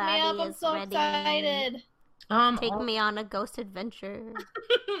 Violet My fucked me up. body I'm is so ready. excited. Take me on a ghost adventure.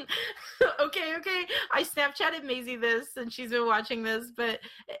 Okay. I Snapchatted Maisie this, and she's been watching this, but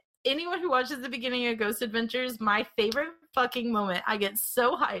anyone who watches the beginning of Ghost Adventures, my favorite fucking moment, I get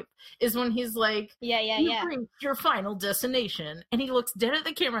so hyped, is when he's like, Yeah. "You've reached your final destination," and he looks dead at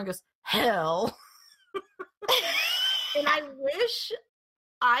the camera and goes, "Hell." And I wish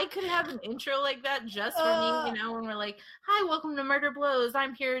I could have an intro like that just for me, you know, when we're like, "Hi, welcome to Murder Blows.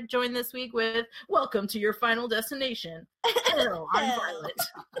 I'm here joined this week with welcome to your final destination. Hell, I'm Violet."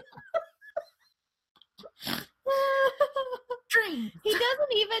 Dreams. He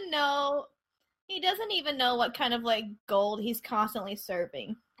doesn't even know what kind of like gold he's constantly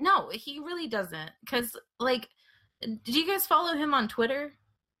serving. No, he really doesn't. Because, like, did you guys follow him on Twitter?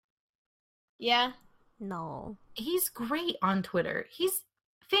 Yeah. No. He's great on Twitter. He's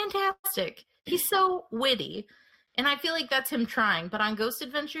fantastic. He's so witty. And I feel like that's him trying. But on Ghost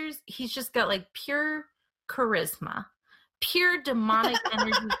Adventures, he's just got, like, pure charisma. Pure demonic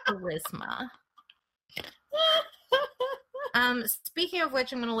energy charisma. Speaking of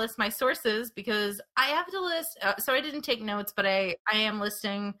which, I'm going to list my sources because I have to list. So I didn't take notes, but I am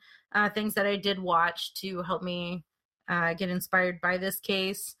listing things that I did watch to help me get inspired by this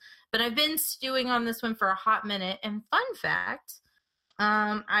case. But I've been stewing on this one for a hot minute. And fun fact,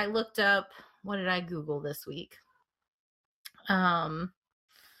 I looked up, what did I Google this week? You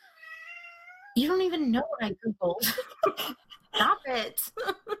don't even know what I Googled. Stop it.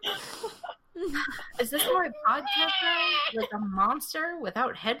 Is this how I podcast now? Like a monster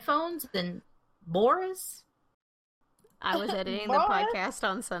without headphones and Boris? I was editing the podcast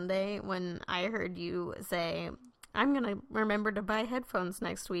on Sunday when I heard you say, "I'm going to remember to buy headphones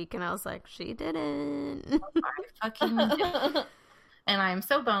next week." And I was like, she didn't. I fucking did. And I'm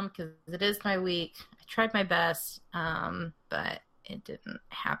so bummed because it is my week. I tried my best, but it didn't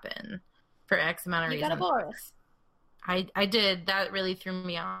happen for X amount of You reasons. got a Boris. I did. That really threw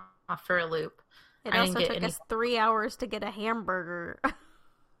me off for a loop. It also took us 3 hours to get a hamburger.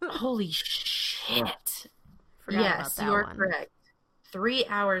 Holy shit. Forgot yes, about that you are one. correct. 3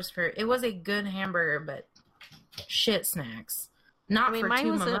 hours for it was a good hamburger, but shit snacks. Not I mean, for mine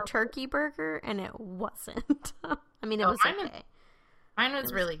two was mimosas. a turkey burger, and it wasn't. I mean, it was mine okay. Mine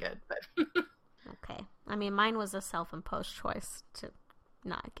was really good, but Okay. I mean, mine was a self-imposed choice to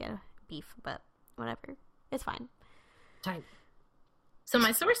not get beef, but whatever. It's fine. type. So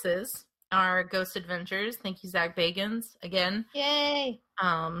my sources are Ghost Adventures. Thank you, Zach Bagans. Again, Yay.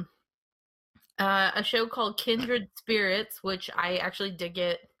 a show called Kindred Spirits, which I actually did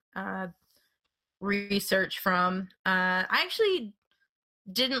get research from. I actually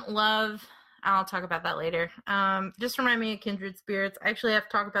didn't love. I'll talk about that later. Just remind me of Kindred Spirits. I actually have to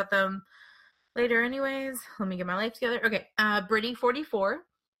talk about them later anyways. Let me get my life together. Okay. Britty44,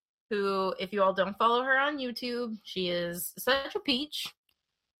 who, if you all don't follow her on YouTube, she is such a peach.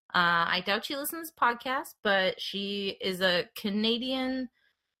 I doubt she listens to podcasts, but she is a Canadian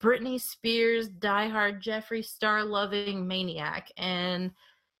Britney Spears diehard Jeffree Star loving maniac. And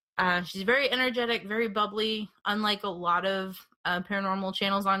she's very energetic, very bubbly. Unlike a lot of paranormal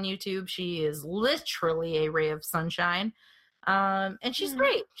channels on YouTube, she is literally a ray of sunshine. And she's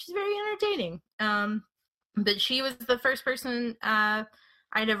great. She's very entertaining. But she was the first person I'd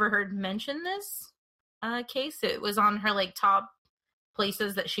ever heard mention this case. It was on her like top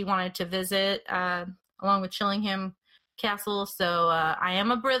places that she wanted to visit, along with Chillingham Castle. So I am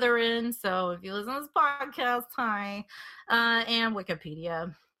a Britherine. So if you listen to this podcast, hi, and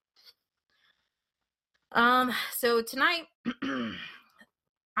Wikipedia. So tonight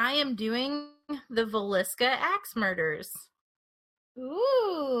I am doing the Villisca axe murders.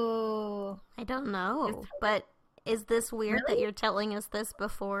 Ooh. I don't know, but is this weird that you're telling us this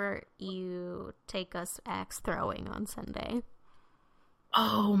before you take us axe throwing on Sunday?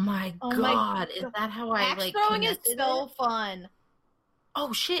 Oh my god! Is that how I Axe like? throwing is connected so it? fun.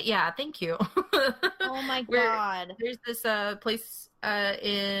 Oh shit! Yeah, thank you. Oh my Where- god. There's this place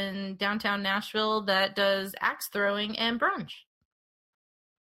in downtown Nashville that does axe throwing and brunch.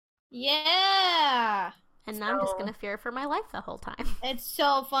 Yeah. And now I'm just So- going to fear for my life the whole time. It's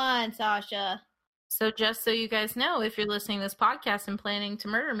so fun, Sasha. So just so you guys know, if you're listening to this podcast and planning to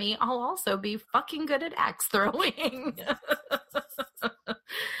murder me, I'll also be fucking good at axe throwing.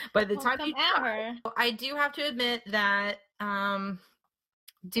 By the Well, time come you at her. I do have to admit that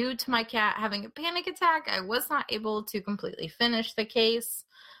due to my cat having a panic attack, I was not able to completely finish the case.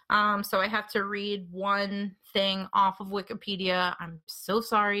 So I have to read one thing off of Wikipedia. I'm so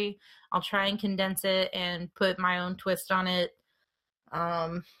sorry. I'll try and condense it and put my own twist on it.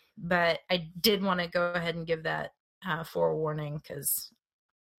 but I did want to go ahead and give that forewarning because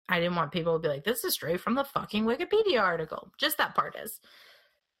I didn't want people to be like, this is straight from the fucking Wikipedia article. Just that part is.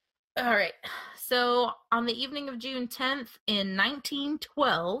 All right. So on the evening of June 10th in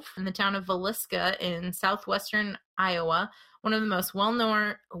 1912, in the town of Villisca in southwestern Iowa, one of the most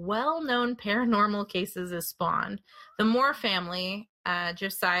well-known paranormal cases is spawned. The Moore family,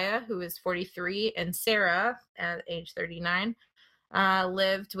 Josiah, who is 43, and Sarah, at age 39,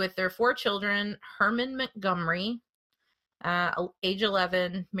 lived with their 4 children, Herman Montgomery, age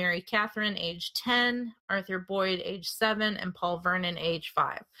 11, Mary Catherine, age 10, Arthur Boyd, age 7, and Paul Vernon, age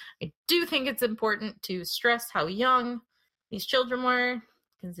 5. I do think it's important to stress how young these children were,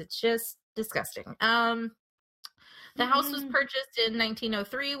 because it's just disgusting. The house was purchased in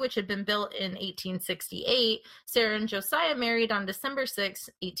 1903, which had been built in 1868. Sarah and Josiah married on December 6,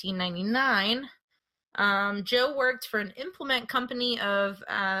 1899. Joe worked for an implement company of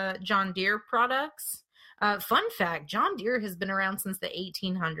John Deere products. Fun fact, John Deere has been around since the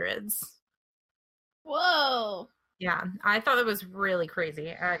 1800s. Whoa. Yeah, I thought that was really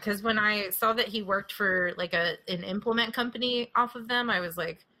crazy. Because when I saw that he worked for like an implement company off of them, I was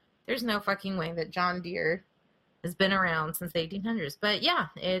like, there's no fucking way that John Deere has been around since the 1800s. But yeah,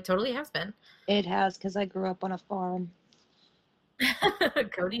 it totally has been. It has, because I grew up on a farm.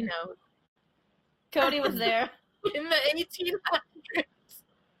 Cody knows. Cody was there. In the 1800s.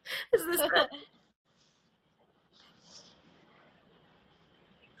 Is this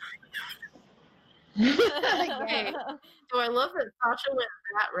Okay. So I love that Sasha went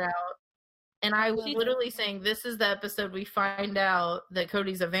that route. And I was literally saying, this is the episode we find out that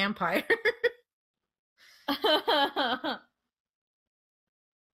Cody's a vampire.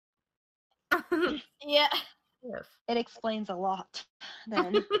 Yeah. Yes. It explains a lot,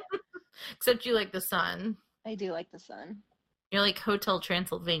 then. Except you like the sun. I do like the sun. You're like Hotel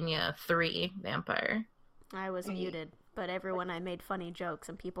Transylvania 3 vampire. I was muted, but everyone I made funny jokes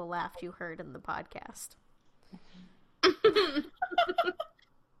and people laughed you heard in the podcast.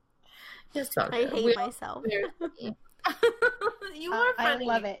 Yes, Sasha. I hate myself. You are funny. I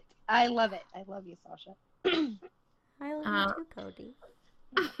love it. I love it. I love you, Sasha. I love you too, Cody.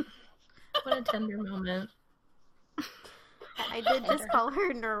 What a tender moment. I did just call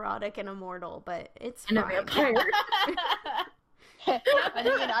her neurotic and immortal, but it's And a fine. vampire. I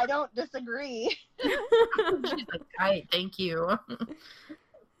mean, I don't disagree. She's like, "Hi, thank you."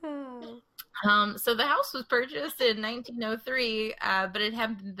 So the house was purchased in 1903, but it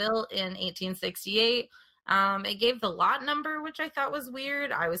had been built in 1868. It gave the lot number, which I thought was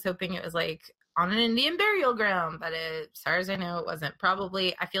weird. I was hoping it was like on an Indian burial ground, but as far as I know, it wasn't.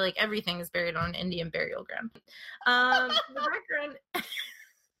 Probably, I feel like everything is buried on an Indian burial ground.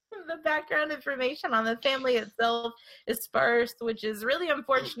 The background information on the family itself is sparse, which is really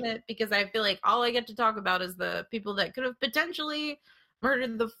unfortunate because I feel like all I get to talk about is the people that could have potentially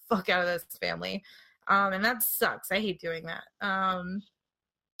murdered the fuck out of this family. And that sucks. I hate doing that.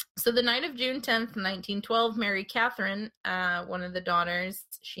 So the night of June 10th, 1912, Mary Catherine, one of the daughters,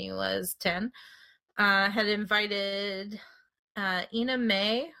 she was 10, had invited Ina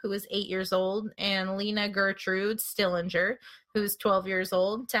May, who was 8 years old, and Lena Gertrude Stillinger, who's 12 years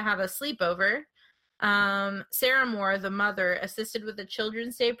old, to have a sleepover. Sarah Moore, the mother, assisted with the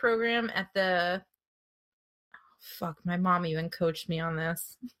Children's Day program at the... Oh, fuck, my mom even coached me on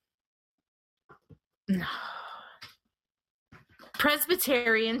this.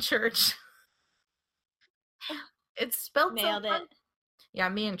 Presbyterian Church. It's spelled Nailed so it. Yeah,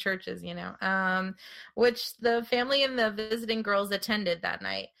 me and churches, you know. Which the family and the visiting girls attended that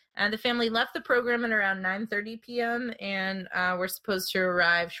night. The family left the program at around 9:30 p.m. and were supposed to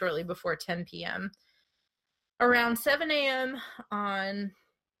arrive shortly before 10 p.m. Around 7 a.m. on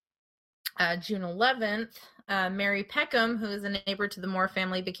June 11th, Mary Peckham, who is a neighbor to the Moore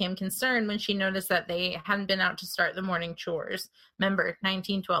family, became concerned when she noticed that they hadn't been out to start the morning chores. Remember,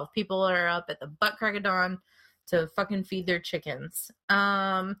 1912, people are up at the butt crack of dawn to fucking feed their chickens.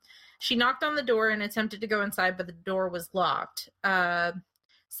 She knocked on the door and attempted to go inside, but the door was locked.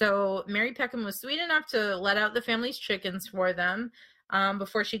 So Mary Peckham was sweet enough to let out the family's chickens for them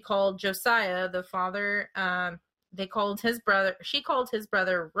before she called Josiah, the father. She called his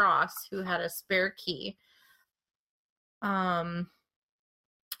brother Ross, who had a spare key. Ross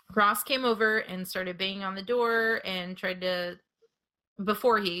came over and started banging on the door and tried to,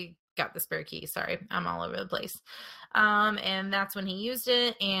 before he got the spare key. Sorry, I'm all over the place. And that's when he used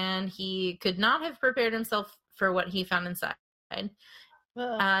it, and he could not have prepared himself for what he found inside. Ina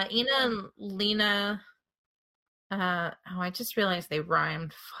and Lena, I just realized they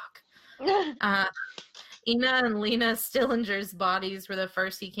rhymed. Fuck. Ina and Lena Stillinger's bodies were the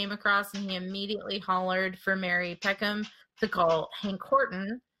first he came across, and he immediately hollered for Mary Peckham to call Hank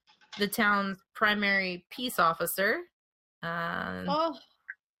Horton, the town's primary peace officer. Oh,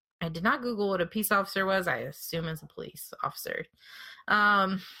 I did not Google what a peace officer was. I assume it's a police officer.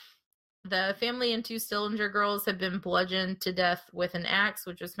 The family and two Stillinger girls had been bludgeoned to death with an axe,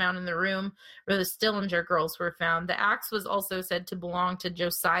 which was found in the room where the Stillinger girls were found. The axe was also said to belong to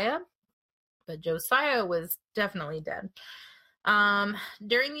Josiah, but Josiah was definitely dead.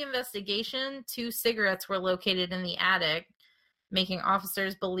 During the investigation, 2 cigarettes were located in the attic, making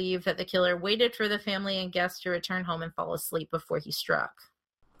officers believe that the killer waited for the family and guests to return home and fall asleep before he struck.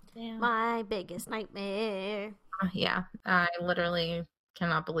 damn. My biggest nightmare. Yeah, I literally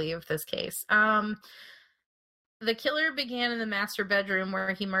cannot believe this case. The killer began in the master bedroom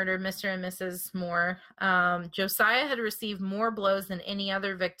where he murdered Mr. and Mrs. Moore. Josiah had received more blows than any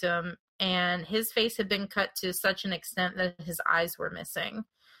other victim, and his face had been cut to such an extent that his eyes were missing.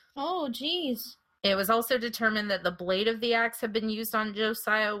 Oh, jeez. It was also determined that the blade of the axe had been used on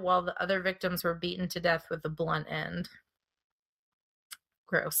Josiah, while the other victims were beaten to death with the blunt end.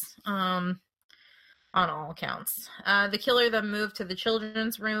 Gross. On all accounts. The killer then moved to the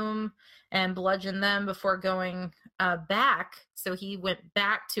children's room and bludgeoned them before going back. So he went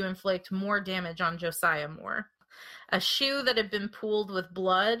back to inflict more damage on Josiah Moore. A shoe that had been pooled with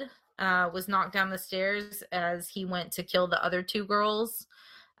blood was knocked down the stairs as he went to kill the other 2 girls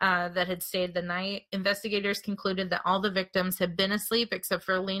that had stayed the night. Investigators concluded that all the victims had been asleep except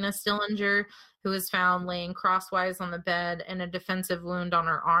for Lena Stillinger, who was found laying crosswise on the bed and a defensive wound on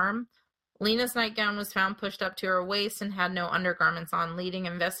her arm. Lena's nightgown was found pushed up to her waist and had no undergarments on, leading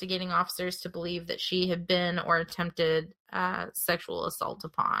investigating officers to believe that she had been or attempted sexual assault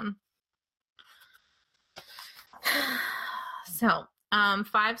upon. So, 5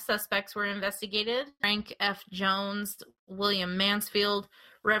 suspects were investigated: Frank F. Jones, William Mansfield,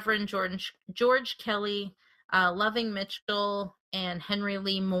 Reverend George Kelly, Loving Mitchell, and Henry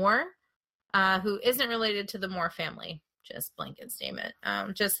Lee Moore, who isn't related to the Moore family. Just blanket statement.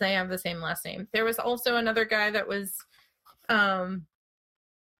 Just they have the same last name. There was also another guy that was a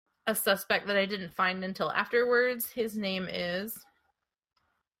suspect that I didn't find until afterwards. His name is,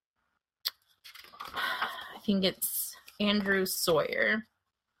 I think it's Andrew Sawyer.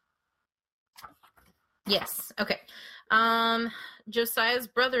 Yes. Okay. Josiah's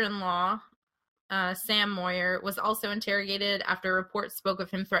brother-in-law, Sam Moyer, was also interrogated after reports spoke of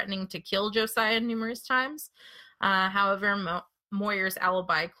him threatening to kill Josiah numerous times. However, Moyer's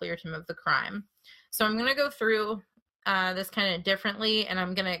alibi cleared him of the crime. So I'm going to go through this kind of differently, and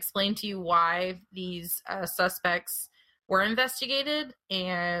I'm going to explain to you why these suspects were investigated,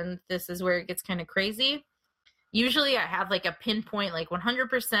 and this is where it gets kind of crazy. Usually I have like a pinpoint, like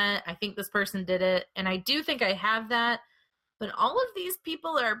 100%, I think this person did it, and I do think I have that, but all of these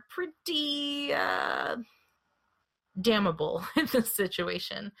people are pretty damnable in this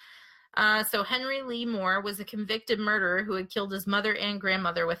situation. So Henry Lee Moore was a convicted murderer who had killed his mother and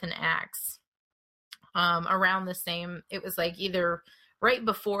grandmother with an axe. Around the same, it was like either right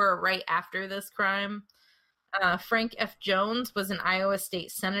before or right after this crime. Frank F. Jones was an Iowa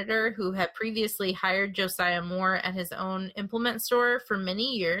state senator who had previously hired Josiah Moore at his own implement store for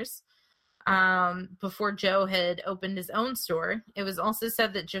many years, before Joe had opened his own store. It was also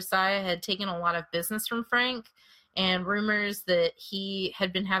said that Josiah had taken a lot of business from Frank, and rumors that he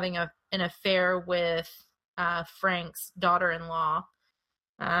had been having an affair with Frank's daughter-in-law,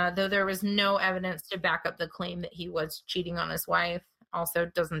 though there was no evidence to back up the claim that he was cheating on his wife. Also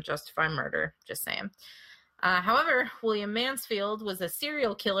doesn't justify murder, just saying. However, William Mansfield was a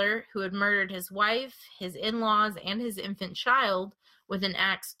serial killer who had murdered his wife, his in-laws, and his infant child with an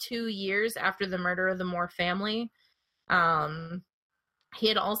axe 2 years after the murder of the Moore family. He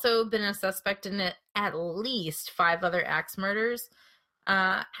had also been a suspect in at least 5 other axe murders.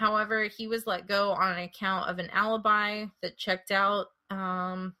 However, he was let go on account of an alibi that checked out.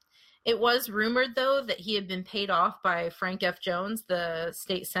 It was rumored, though, that he had been paid off by Frank F. Jones, the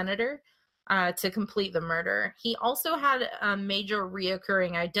state senator, to complete the murder. He also had a major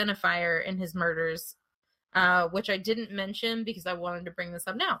reoccurring identifier in his murders, which I didn't mention because I wanted to bring this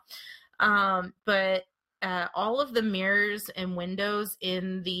up now. But all of the mirrors and windows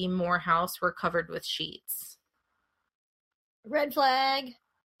in the Moore house were covered with sheets. Red flag.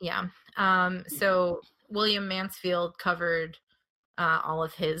 Yeah. So William Mansfield covered all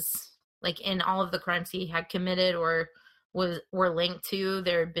of his, like in all of the crimes he had committed or were linked to,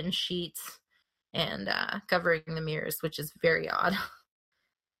 there had been sheets and covering the mirrors, which is very odd.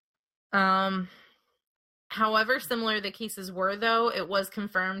 However similar the cases were, though, it was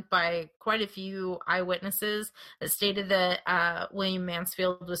confirmed by quite a few eyewitnesses that stated that William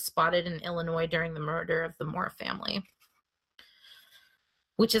Mansfield was spotted in Illinois during the murder of the Moore family.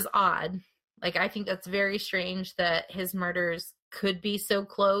 Which is odd. Like, I think that's very strange that his murders could be so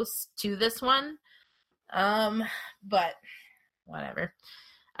close to this one. But whatever.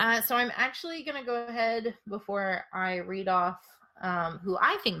 So I'm actually going to go ahead before I read off who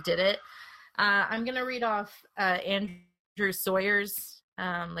I think did it. I'm going to read off Andrew Sawyer's,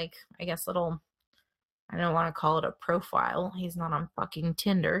 I guess I don't want to call it a profile. He's not on fucking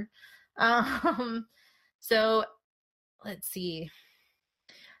Tinder. So let's see.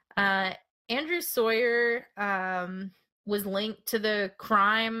 Andrew Sawyer was linked to the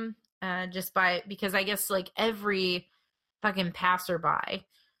crime because I guess like every fucking passerby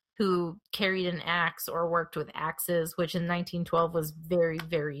who carried an axe or worked with axes, which in 1912 was very,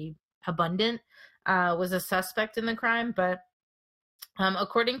 very abundant, was a suspect in the crime. But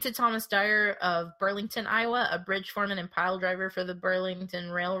according to Thomas Dyer of Burlington, Iowa, a bridge foreman and pile driver for the Burlington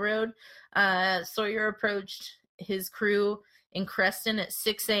Railroad, Sawyer approached his crew in Creston at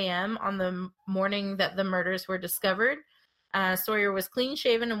 6 a.m. on the morning that the murders were discovered. Sawyer was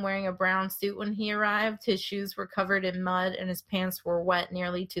clean-shaven and wearing a brown suit when he arrived. His shoes were covered in mud and his pants were wet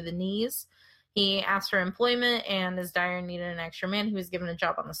nearly to the knees. He asked for employment, and as Dyer needed an extra man, he was given a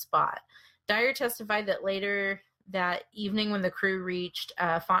job on the spot. Dyer testified that later that evening when the crew reached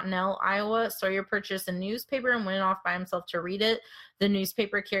Fontenelle, Iowa, Sawyer purchased a newspaper and went off by himself to read it. The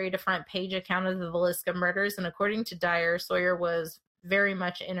newspaper carried a front-page account of the Villisca murders, and according to Dyer, Sawyer was very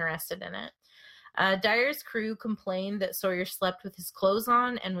much interested in it. Dyer's crew complained that Sawyer slept with his clothes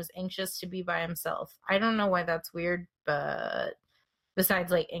on and was anxious to be by himself. I don't know why that's weird, but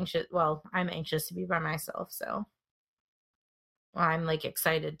besides I'm anxious to be by myself, so I'm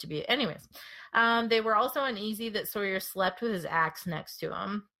excited to be. Anyways, they were also uneasy that Sawyer slept with his axe next to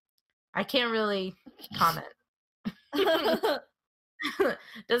him. I can't really comment.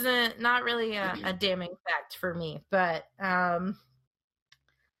 Not really a damning fact for me, but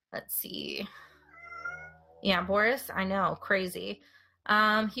let's see. Yeah, Boris, I know, crazy.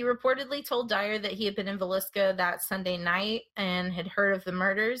 He reportedly told Dyer that he had been in Villisca that Sunday night and had heard of the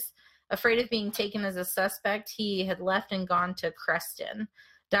murders. Afraid of being taken as a suspect, he had left and gone to Creston.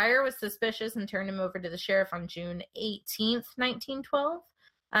 Dyer was suspicious and turned him over to the sheriff on June 18th, 1912.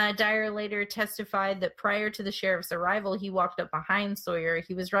 Dyer later testified that prior to the sheriff's arrival, he walked up behind Sawyer.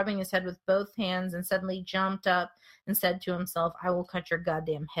 He was rubbing his head with both hands and suddenly jumped up and said to himself, "I will cut your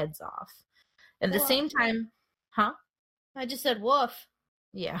goddamn heads off." At the same time, I just said woof.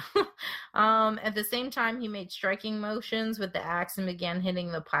 Yeah. At the same time, he made striking motions with the axe and began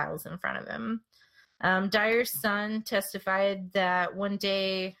hitting the piles in front of him. Dyer's son testified that one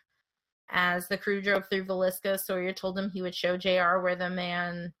day, as the crew drove through Villisca, Sawyer told him he would show JR where the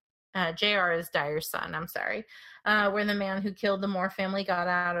man, JR is Dyer's son, I'm sorry, where the man who killed the Moore family got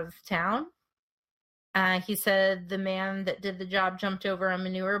out of town. He said the man that did the job jumped over a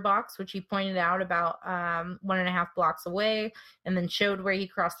manure box, which he pointed out about 1.5 blocks away, and then showed where he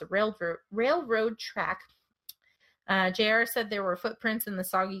crossed the railroad track. JR said there were footprints in the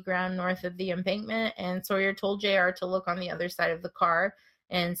soggy ground north of the embankment, and Sawyer told JR to look on the other side of the car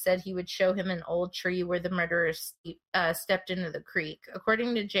and said he would show him an old tree where the murderers stepped into the creek.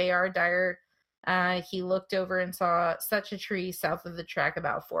 According to JR, Dyer, he looked over and saw such a tree south of the track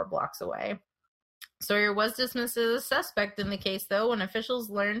about 4 blocks away. Sawyer was dismissed as a suspect in the case, though, when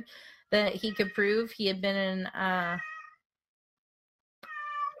officials learned that he could prove he had been in,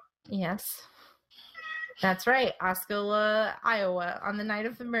 yes, that's right, Osceola, Iowa, on the night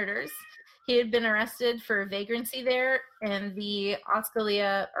of the murders. He had been arrested for vagrancy there, and the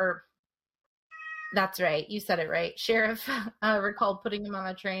that's right, you said it right, sheriff recalled putting him on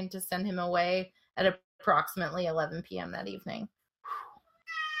a train to send him away at approximately 11 p.m. that evening.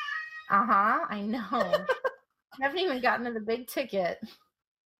 I know. I haven't even gotten to the big ticket.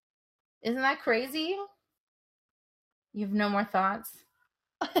 Isn't that crazy? You have no more thoughts?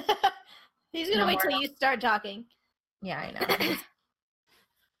 He's going to wait till you start talking. Yeah, I know. He's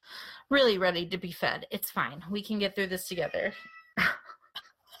really ready to be fed. It's fine. We can get through this together.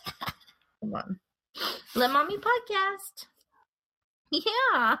 Come on. Let Mommy podcast.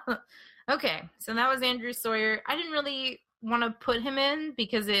 Yeah. Okay, so that was Andrew Sawyer. I didn't really want to put him in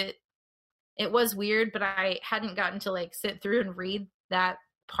because it was weird, but I hadn't gotten to sit through and read that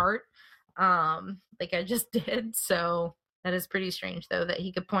part like I just did. So that is pretty strange, though, that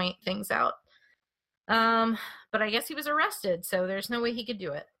he could point things out. But I guess he was arrested, so there's no way he could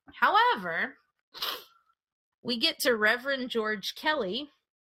do it. However, we get to Reverend George Kelly.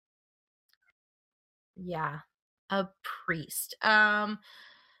 Yeah, a priest.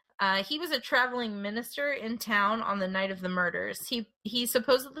 He was a traveling minister in town on the night of the murders. He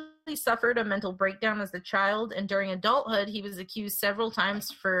supposedly suffered a mental breakdown as a child, and during adulthood, he was accused several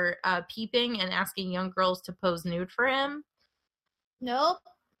times for peeping and asking young girls to pose nude for him. Nope.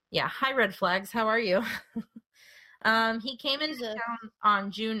 Yeah, hi, red flags. How are you? He came into town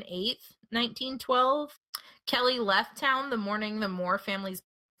on June 8th, 1912. Kelly left town the morning the Moore family's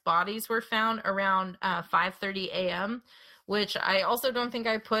bodies were found around 5:30 a.m., which I also don't think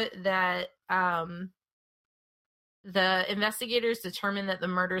I put that the investigators determined that the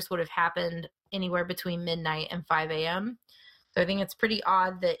murders would have happened anywhere between midnight and 5 a.m. So I think it's pretty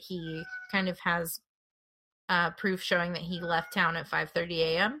odd that he kind of has proof showing that he left town at 5:30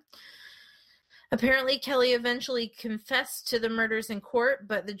 a.m. Apparently, Kelly eventually confessed to the murders in court,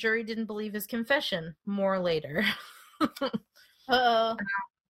 but the jury didn't believe his confession. More later. Uh-oh.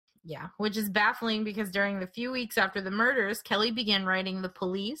 Yeah, which is baffling because during the few weeks after the murders, Kelly began writing the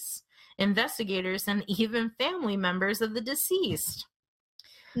police, investigators, and even family members of the deceased.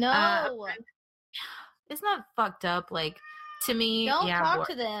 No. Isn't that fucked up? Like, to me, Don't talk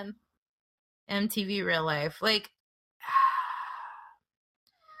to them. MTV Real Life. Like,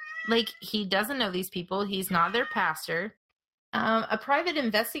 he doesn't know these people. He's not their pastor. A private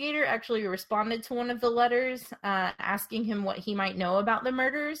investigator actually responded to one of the letters, asking him what he might know about the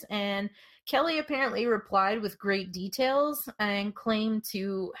murders, and Kelly apparently replied with great details and claimed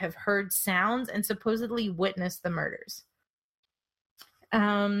to have heard sounds and supposedly witnessed the murders.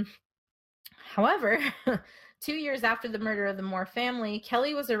 However, 2 years after the murder of the Moore family,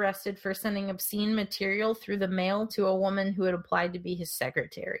 Kelly was arrested for sending obscene material through the mail to a woman who had applied to be his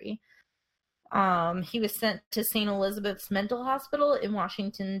secretary. He was sent to St. Elizabeth's Mental Hospital in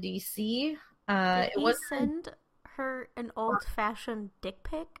Washington, D.C. Did he send her an old-fashioned dick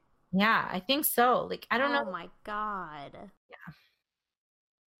pic? Yeah, I think so. Like, I don't know. Oh my god. Yeah.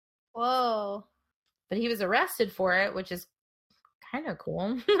 Whoa. But he was arrested for it, which is kind of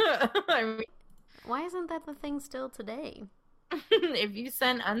cool. I mean, why isn't that the thing still today? If you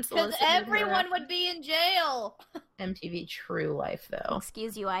send unsolicited... Because everyone would be in jail. MTV True Life, though.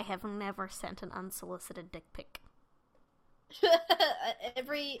 Excuse you, I have never sent an unsolicited dick pic.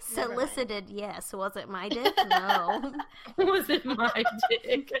 Solicited, yes. Was it my dick? No. Was it my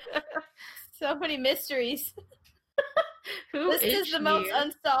dick? So many mysteries. This is the most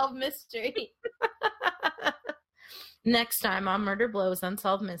unsolved mystery. Next time on Murder Blows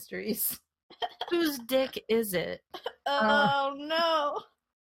Unsolved Mysteries. Whose dick is it? Oh, no.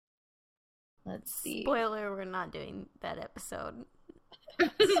 Let's see. Spoiler, we're not doing that episode.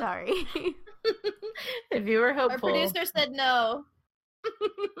 Sorry. If you were hopeful. Our producer said no.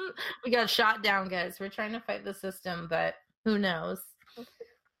 We got shot down, guys. We're trying to fight the system, but who knows?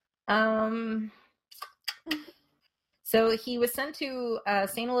 So he was sent to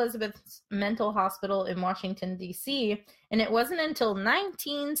St. Elizabeth's Mental Hospital in Washington, D.C., and it wasn't until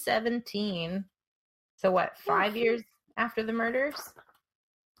 1917, so what, 5 years after the murders?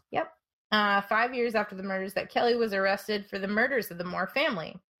 Yep. 5 years after the murders that Kelly was arrested for the murders of the Moore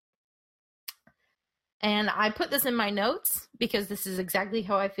family. And I put this in my notes because this is exactly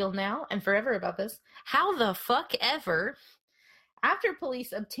how I feel now and forever about this. How the fuck ever... After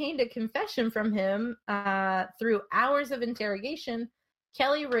police obtained a confession from him through hours of interrogation,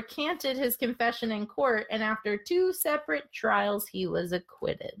 Kelly recanted his confession in court, and after 2 separate trials, he was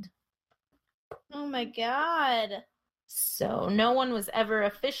acquitted. Oh my god. So no one was ever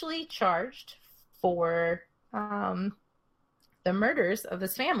officially charged for the murders of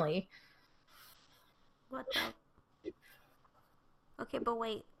his family. What the? Okay, but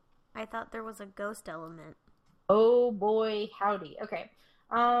wait. I thought there was a ghost element. Oh boy, howdy. Okay.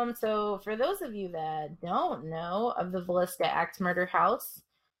 So for those of you that don't know of the Villisca Axe Murder House,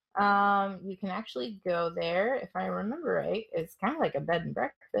 you can actually go there. If I remember right, it's kind of like a bed and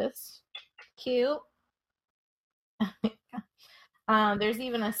breakfast. Cute. There's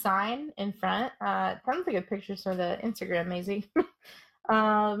even a sign in front. Tons of good pictures for the Instagram, Maisie.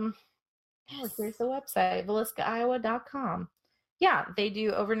 Here's the website, VilliscaIowa.com. Yeah, they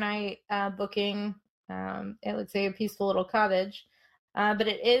do overnight booking. It looks like a peaceful little cottage, but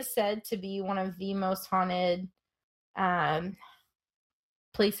it is said to be one of the most haunted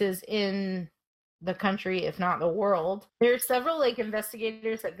places in the country, if not the world. There are several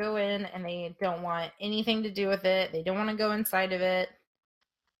investigators that go in and they don't want anything to do with it. They don't want to go inside of it.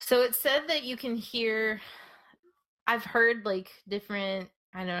 So it's said that you can hear, I've heard different,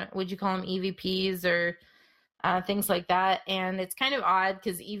 I don't know, would you call them EVPs or things like that. And it's kind of odd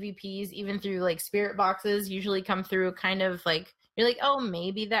because EVPs, even through spirit boxes, usually come through kind of you're like, oh,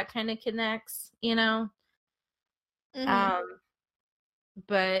 maybe that kind of connects, you know? Mhm.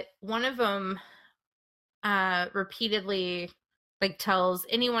 But one of them repeatedly like tells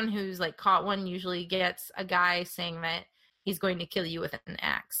anyone who's like caught one usually gets a guy saying that he's going to kill you with an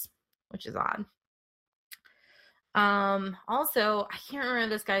axe, which is odd. Also, I can't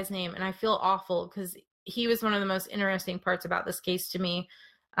remember this guy's name, and I feel awful because he was one of the most interesting parts about this case to me.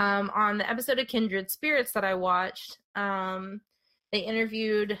 On the episode of Kindred Spirits that I watched, they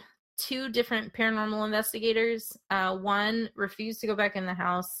interviewed 2 different paranormal investigators. One refused to go back in the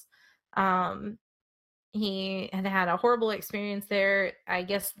house. He had had a horrible experience there. I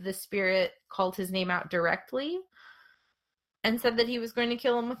guess the spirit called his name out directly and said that he was going to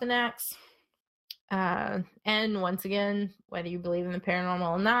kill him with an axe. And once again, whether you believe in the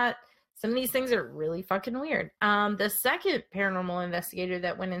paranormal or not, some of these things are really fucking weird. The second paranormal investigator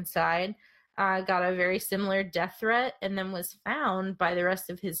that went inside got a very similar death threat and then was found by the rest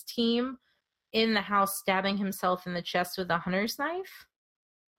of his team in the house stabbing himself in the chest with a hunter's knife.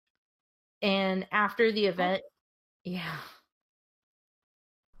 And after the event, yeah.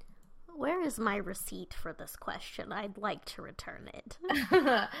 Where is my receipt for this question? I'd like to return it.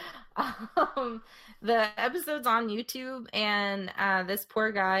 The episode's on YouTube, and this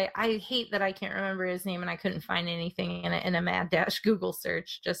poor guy, I hate that I can't remember his name and I couldn't find anything in a mad dash Google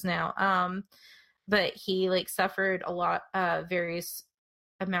search just now. But he like suffered a lot, various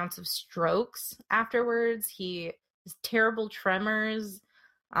amounts of strokes afterwards. He has terrible tremors.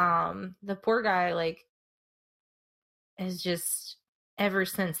 The poor guy like is just ever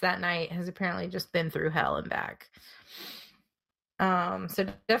since that night has apparently just been through hell and back. So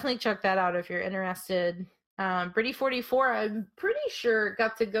definitely check that out if you're interested. Britty 44, I'm pretty sure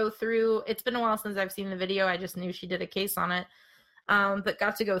got to go through, it's been a while since I've seen the video. I just knew she did a case on it. But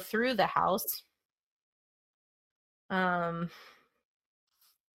got to go through the house. Yeah,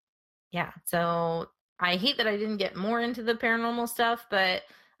 so I hate that I didn't get more into the paranormal stuff, but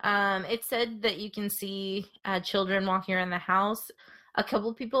it said that you can see children walking around the house. A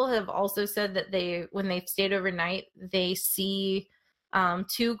couple people have also said that when they've stayed overnight, they see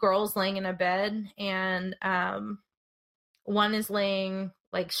 2 girls laying in a bed, and one is laying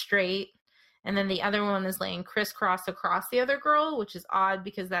like straight, and then the other one is laying crisscross across the other girl, which is odd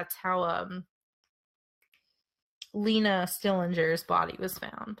because that's how Lena Stillinger's body was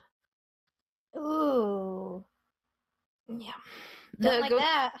found. Ooh. Yeah. Don't like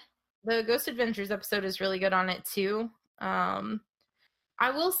that. The Ghost Adventures episode is really good on it too. I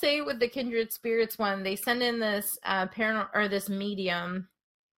will say with the Kindred Spirits one, they send in this this medium,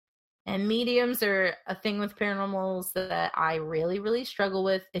 and mediums are a thing with paranormals that I really, really struggle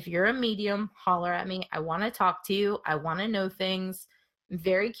with. If you're a medium, holler at me. I want to talk to you. I want to know things. I'm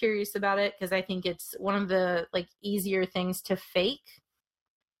very curious about it because I think it's one of the like easier things to fake.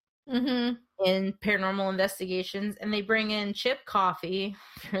 Mm-hmm. In paranormal investigations, and they bring in Chip Coffey.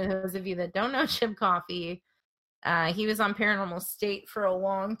 For those of you that don't know Chip Coffey, he was on Paranormal State for a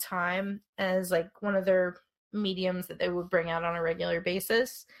long time as like one of their mediums that they would bring out on a regular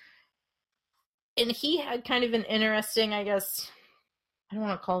basis. And he had kind of an interesting, I guess, I don't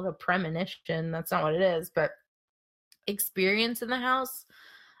want to call it a premonition, that's not what it is, but experience in the house.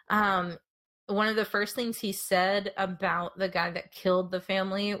 One of the first things he said about the guy that killed the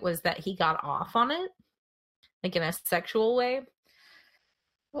family was that he got off on it, like in a sexual way.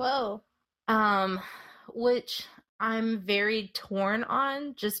 Whoa. Which I'm very torn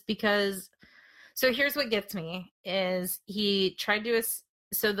on just because. So here's what gets me is he tried to.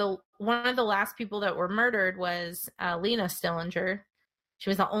 So one of the last people that were murdered was Lena Stillinger. She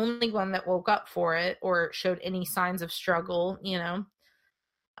was the only one that woke up for it or showed any signs of struggle, you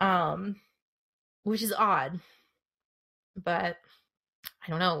know. Which is odd, but I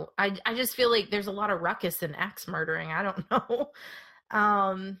don't know. I just feel like there's a lot of ruckus in axe murdering. I don't know.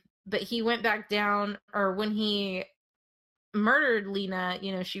 But he went back down, or when he murdered Lena,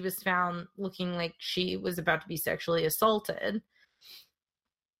 you know, she was found looking like she was about to be sexually assaulted.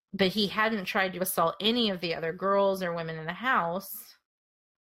 But he hadn't tried to assault any of the other girls or women in the house.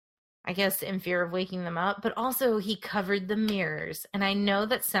 I guess in fear of waking them up, but also he covered the mirrors. And I know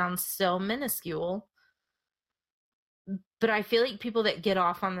that sounds so minuscule, but I feel like people that get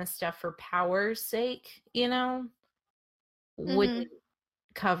off on this stuff for power's sake, you know, wouldn't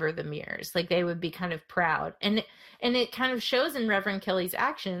cover the mirrors. Like they would be kind of proud. And it kind of shows in Reverend Kelly's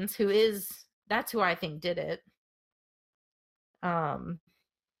actions, that's who I think did it.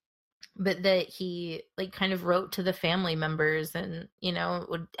 But that he like kind of wrote to the family members and, you know,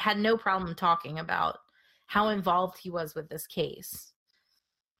 had no problem talking about how involved he was with this case.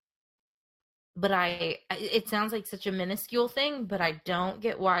 but it sounds like such a minuscule thing, but I don't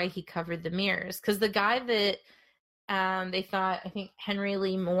get why he covered the mirrors. Because the guy that they thought, I think Henry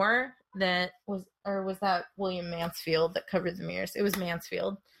Lee Moore, was that William Mansfield that covered the mirrors? It was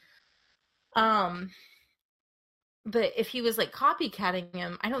Mansfield. But if he was like copycatting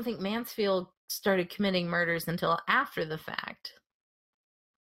him, I don't think Mansfield started committing murders until after the fact.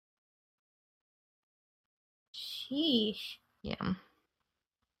 Sheesh. Yeah.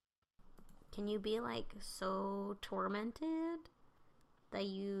 Can you be like so tormented that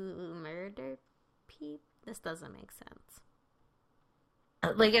you murder people? This doesn't make sense.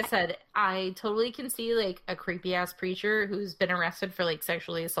 Like I said, I totally can see like a creepy ass preacher who's been arrested for like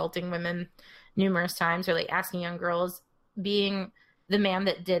sexually assaulting women numerous times, or like asking young girls, being the man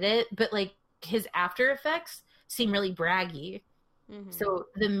that did it, but like his after effects seem really braggy. Mm-hmm. So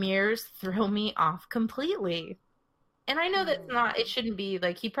the mirrors throw me off completely. And I know that's not, it shouldn't be,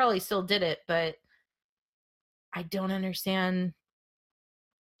 like, he probably still did it, but I don't understand.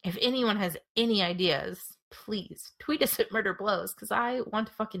 If anyone has any ideas, please tweet us at Murder Blows, because I want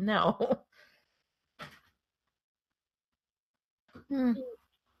to fucking know. I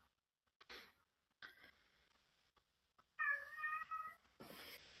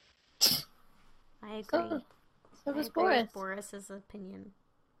agree. So was I agree Boris. with Boris's opinion.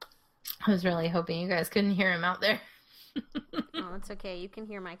 I was really hoping you guys couldn't hear him out there. Oh, it's okay. You can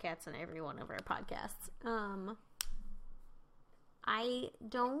hear my cats in every one of our podcasts. I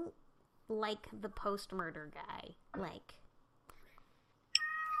don't like the post-murder guy. Like,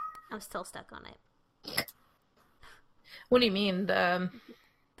 I'm still stuck on it. What do you mean? The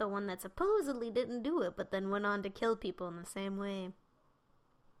one that supposedly didn't do it, but then went on to kill people in the same way.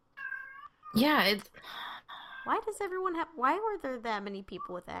 Yeah, it's... Why does everyone have... Why were there that many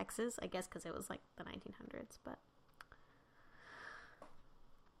people with axes? I guess because it was like the 1900s, but...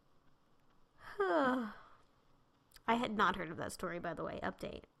 I had not heard of that story, by the way.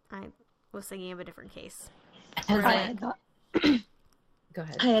 Update. I was thinking of a different case. Go I ahead.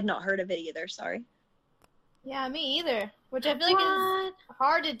 had not heard of it either. Sorry. Yeah, me either. Which I feel like is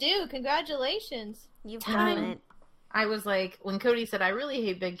hard to do. Congratulations. You've done Time. it. I was like, when Cody said, I really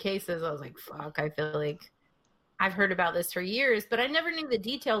hate big cases, I was like, fuck, I feel like I've heard about this for years, but I never knew the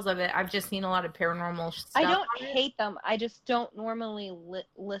details of it. I've just seen a lot of paranormal stuff. I don't hate them. I just don't normally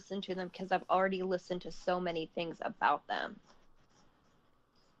listen to them because I've already listened to so many things about them.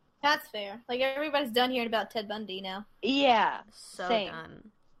 That's fair. Like, everybody's done hearing about Ted Bundy now. Yeah. So same.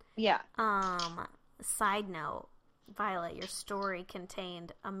 done. Yeah. Side note, Violet, your story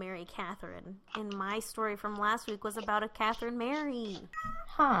contained a Mary Catherine, and my story from last week was about a Catherine Mary.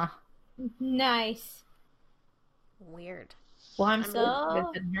 Huh. Nice. Weird. Well, I'm So- so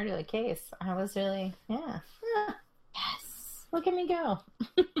I didn't heard of the case. I was really, yeah. Yes. Look at me go.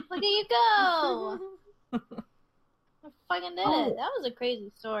 Look at you go. I fucking did Oh. it. That was a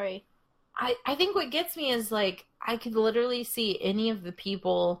crazy story. I think what gets me is, like, I could literally see any of the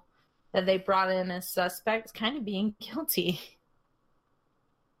people that they brought in as suspects kind of being guilty.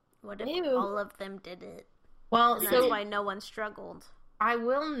 What if Ew. all of them did it? Well, And so that's why no one struggled. I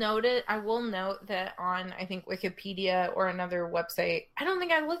will note that on, I think, Wikipedia or another website. I don't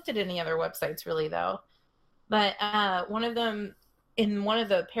think I looked at any other websites really, though. But one of them, in one of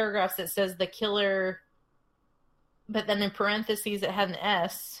the paragraphs, it says the killer, but then in parentheses it had an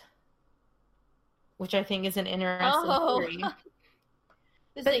S, which I think is an interesting theory.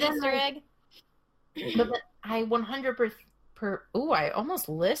 This But is then an Easter I- egg. But I 100%. Ooh, I almost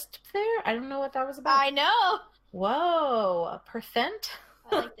lisped there. I don't know what that was about. I know. Whoa, percent.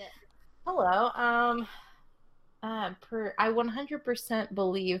 I liked it. Hello. I 100%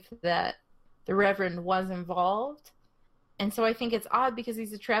 believe that the Reverend was involved, and so I think it's odd because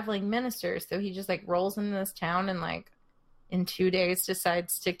he's a traveling minister, so he just like rolls into this town and like in 2 days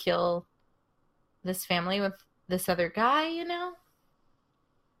decides to kill this family with this other guy. You know?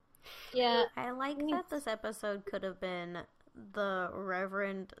 Yeah. I like that this episode could have been the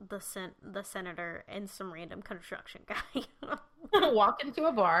Reverend, the senator, and some random construction guy. Walk into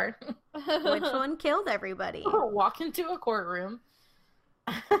a bar. Which one killed everybody? Walk into a courtroom.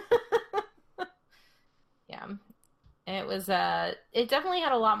 Yeah. It was it definitely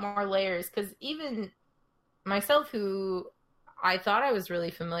had a lot more layers, because even myself, who I thought I was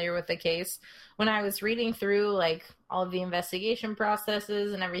really familiar with the case, when I was reading through like all of the investigation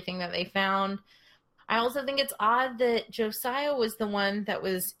processes and everything that they found, I also think it's odd that Josiah was the one that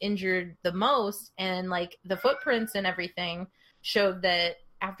was injured the most, and like the footprints and everything showed that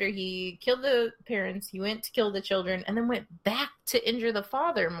after he killed the parents, he went to kill the children and then went back to injure the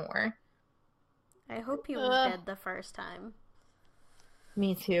father more. I hope he was dead the first time.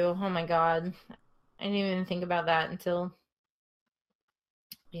 Me too. Oh my god. I didn't even think about that until,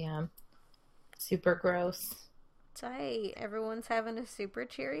 yeah, super gross. So, hey, everyone's having a super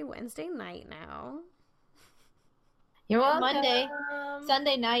cheery Wednesday night now. You're welcome. Monday.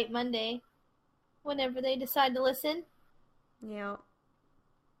 Sunday night, Monday. Whenever they decide to listen. Yep.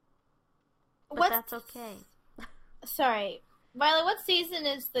 But What? that's okay. Sorry. Violet, what season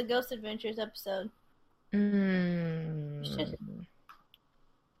is the Ghost Adventures episode? Mm.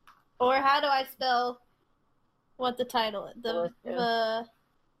 Or how do I spell what the title is? Hold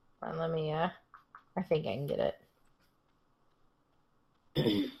on, let me, I think I can get it.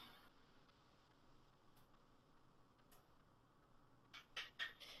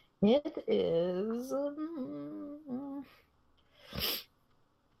 It is.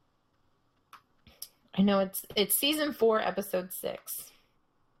 I know it's season 4, episode 6.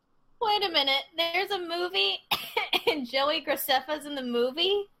 Wait a minute. There's a movie and Joey Graceffa's in the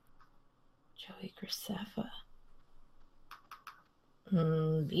movie? Joey Graceffa.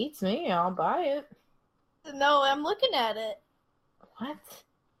 Beats me. I'll buy it. No, I'm looking at it. What?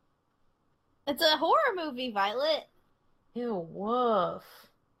 It's a horror movie, Violet. Ew, woof.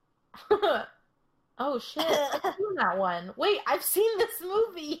 Oh shit, I've seen that one. Wait, I've seen this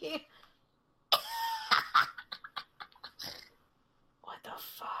movie. What the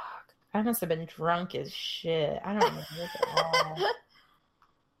fuck? I must have been drunk as shit. I don't remember this at all.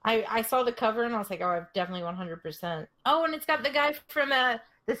 I saw the cover and I was like, oh, I've definitely 100%. Oh, and it's got the guy from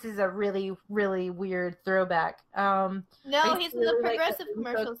this is a really, really weird throwback. No, he's in the Progressive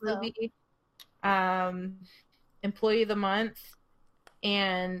commercials, though. movie, Employee of the Month,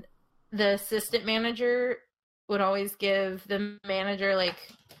 and the assistant manager would always give the manager,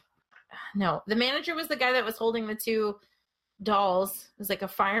 the manager was the guy that was holding the 2 dolls. It was like a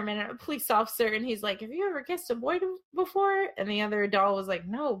fireman and a police officer, and he's like, have you ever kissed a boy before? And the other doll was like,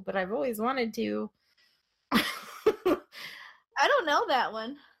 no, but I've always wanted to. I don't know that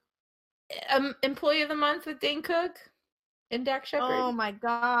one. Employee of the Month with Dane Cook and Dak Shepard. Oh my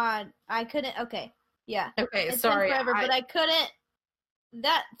god. I couldn't. Okay. Yeah. Okay, It's sorry. been forever, but I couldn't.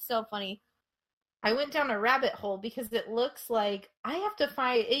 That's so funny. I went down a rabbit hole because it looks like I have to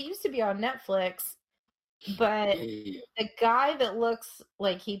find. It used to be on Netflix, but the guy that looks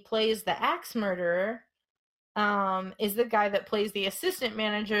like he plays the axe murderer is the guy that plays the assistant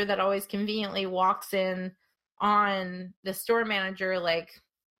manager that always conveniently walks in on the store manager,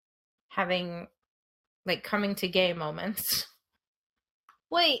 having coming to gay moments.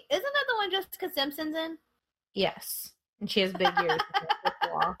 Wait, isn't that the one Jessica Simpson's in? Yes, and she has big ears.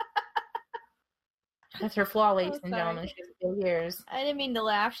 That's her flaw, ladies and gentlemen. She has big ears. I didn't mean to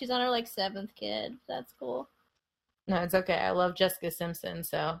laugh. She's on her 7th kid. That's cool. No, it's okay. I love Jessica Simpson,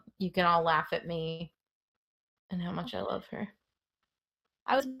 so you can all laugh at me and how much I love her.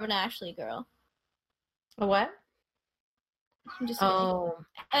 I was an Ashley girl. A what? I'm just kidding. Oh,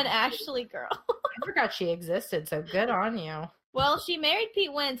 An Ashley girl. I forgot she existed, so good on you. Well, she married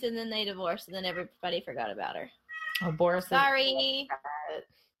Pete Wentz and then they divorced and then everybody forgot about her. Oh, Boris. Sorry.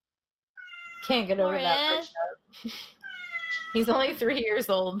 Can't get over that. He's only 3 years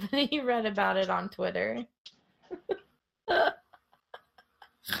old, but he read about it on Twitter.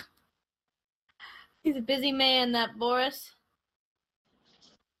 He's a busy man, that Boris.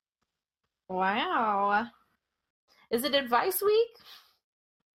 Wow. Is it advice week?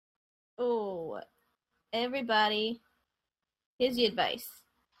 Oh, everybody, here's the advice.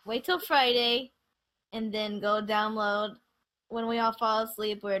 Wait till Friday and then go download When We All Fall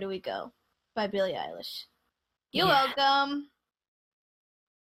Asleep, Where Do We Go? By Billie Eilish. You're welcome.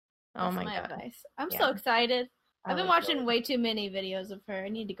 Oh That's my my god. advice. I'm so excited. I've been was watching really- way too many videos of her. I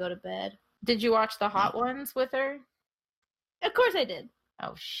need to go to bed. Did you watch the hot ones with her? Of course I did.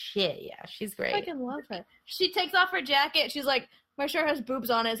 Oh shit, yeah, she's great. I fucking love her. She takes off her jacket. She's like, my shirt has boobs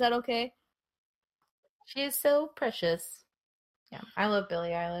on it. Is that okay? She is so precious. Yeah, I love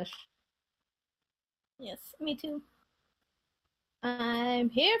Billie Eilish. Yes, me too. I'm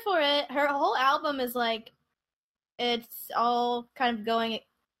here for it. Her whole album is it's all kind of going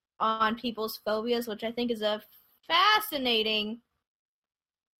on people's phobias, which I think is a fascinating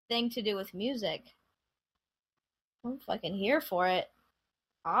thing to do with music. I'm fucking here for it.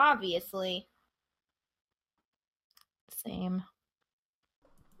 Obviously. Same.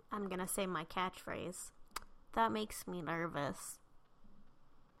 I'm gonna say my catchphrase. That makes me nervous.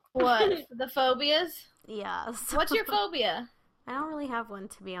 What? The phobias? Yes. What's your phobia? I don't really have one,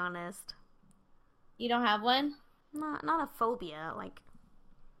 to be honest. You don't have one? Not a phobia.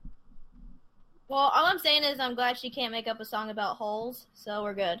 Well, all I'm saying is I'm glad she can't make up a song about holes, so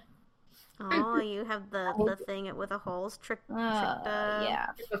we're good. Oh, you have the thing with the holes. Yeah.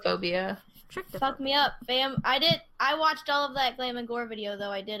 Trypophobia. Fuck me up, fam. I watched all of that Glam and Gore video,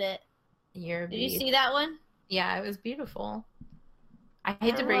 though. I did it. Did you see that one? Yeah, it was beautiful. I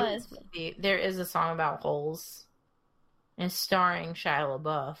hate to It break was. this movie. There is a song about holes. And it's starring Shia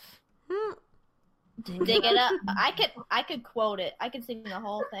LaBeouf. Dig it up. I could quote it. I could sing the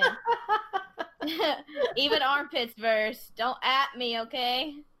whole thing. Even Armpits verse. Don't at me,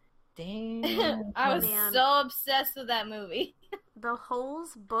 okay? Damn. I was Man. so obsessed with that movie. The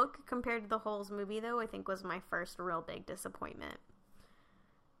Holes book compared to the Holes movie, though, I think was my first real big disappointment.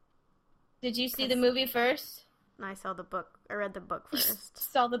 Did you see the movie first? I saw the book. I read the book first.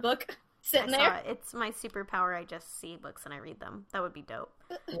 Saw the book sitting I there? saw it. It's my superpower. I just see books and I read them. That would be dope.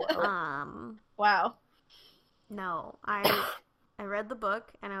 Wow. No, I read the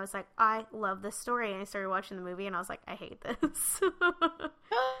book and I was like, I love this story. And I started watching the movie and I was like, I hate this.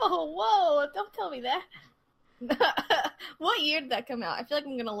 Oh, whoa. Don't tell me that. What year did that come out? I feel like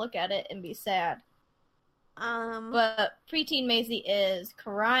I'm going to look at it and be sad. But Preteen Maisie is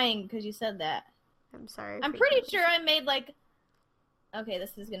crying because you said that. I'm sorry. I'm pretty sure I made like... Okay,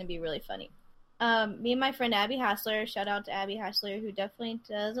 this is going to be really funny. Me and my friend Abby Hassler, shout out to Abby Hassler, who definitely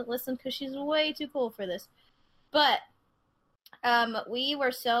doesn't listen because she's way too cool for this. But we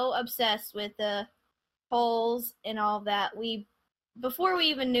were so obsessed with the holes and all of that. Before we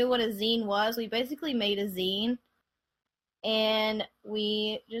even knew what a zine was, we basically made a zine. And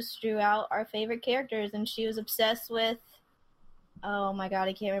we just drew out our favorite characters. And she was obsessed with... Oh my god,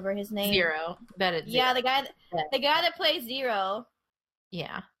 I can't remember his name. Zero. Bet it's Yeah, Zero. the guy that plays Zero.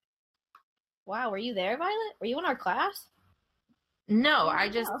 Yeah. Wow, were you there, Violet? Were you in our class? No,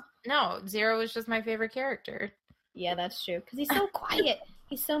 Oh. No, Zero was just my favorite character. Yeah, that's true. Because he's so quiet.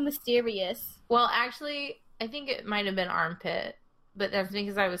 He's so mysterious. Well, actually, I think it might have been Armpit, but that's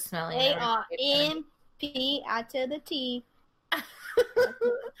because I was smelling it. A-R-M-P-I to the T.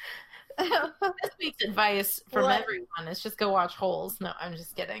 This week's advice from What? everyone is just go watch Holes. No, I'm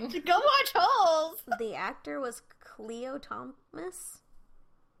just kidding. Go watch Holes! The actor was Cleo Thomas.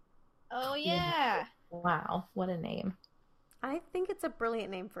 Oh, yeah. Wow, what a name. I think it's a brilliant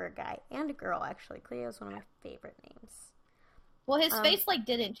name for a guy and a girl, actually. Cleo's one of my favorite names. Well, his face,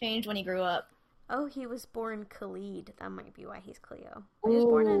 didn't change when he grew up. Oh, he was born Khalid. That might be why he's Cleo. He was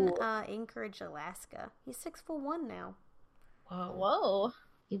born in Anchorage, Alaska. He's 6'1" now. Whoa. Whoa.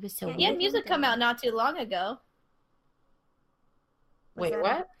 He was so Yeah, He had Wait, music come out not too long ago. Was Wait, that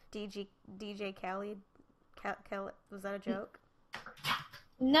what? DJ Khaled? Was that a joke?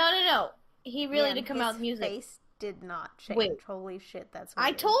 No. He really Man, did come his out with music. face did not change. Wait. Holy shit, that's I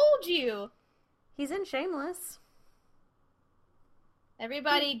weird. told you! He's in Shameless.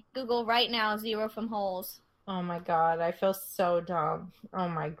 Everybody Google right now Zero from Holes. Oh my god, I feel so dumb. Oh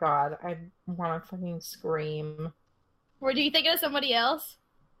my god, I want to fucking scream. Were you thinking of somebody else?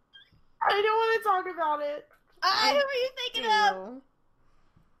 I don't want to talk about it. Who are you thinking of? Ew.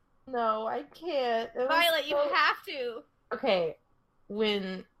 No, I can't. It was Violet, you so- have to. Okay,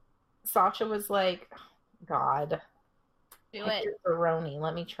 when Sasha was like, God. Do it. Hector Baroni.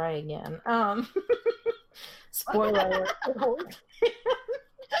 Let me try again. Spoiler.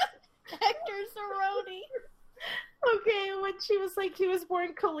 Hector Cerrone. Okay, when she was like, he was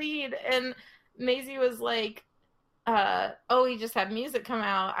born Khalid, and Maisie was like, oh, he just had music come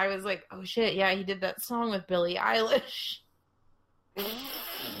out. I was like, oh shit, yeah, he did that song with Billie Eilish.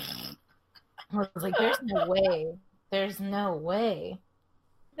 I was like, there's no way. There's no way.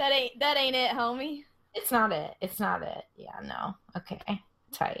 That ain't it, homie. It's not it. It's not it. Yeah, no. Okay.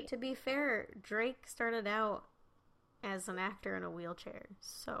 Tight. To be fair, Drake started out as an actor in a wheelchair,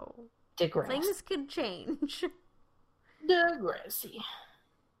 so Digress. things could change. Digressy.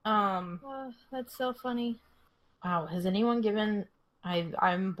 Oh, that's so funny. Wow, has anyone given...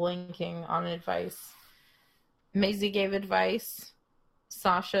 I'm blanking on advice. Maisie gave advice.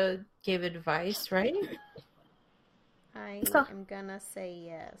 Sasha gave advice, right? I So- am gonna say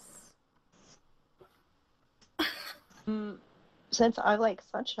yes. Since I like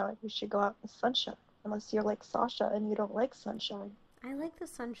sunshine, we should go out in the sunshine. Unless you're like Sasha and you don't like sunshine. I like the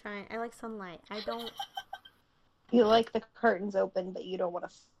sunshine. I like sunlight. I don't You like the curtains open, but you don't want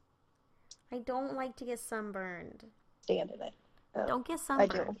to like to get sunburned. stand in it. Don't get I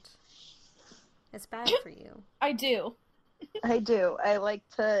do. sunburned. It's bad for you. I do. I do. I like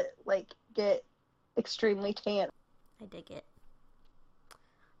to get extremely tan. I dig it.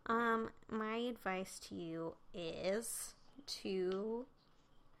 My advice to you is to,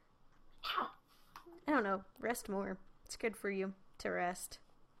 I don't know, rest more. It's good for you to rest.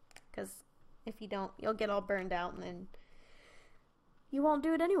 Because if you don't, you'll get all burned out and then you won't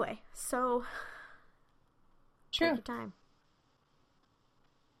do it anyway. So, take your time.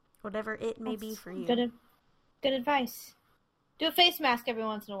 Whatever it may be for you. Good advice. Do a face mask every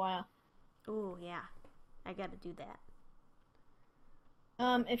once in a while. Ooh, yeah. I gotta do that.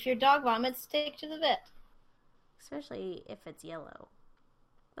 If your dog vomits, take to the vet. Especially if it's yellow.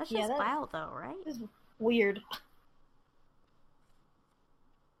 That's just bile, though, right? This is weird.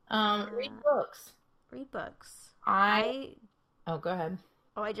 Read books. Read books. Oh, go ahead.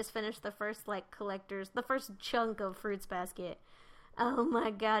 Oh, I just finished the first, the first chunk of Fruits Basket. Oh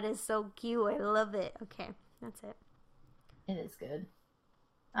my god, it's so cute. I love it. Okay, that's it. It is good.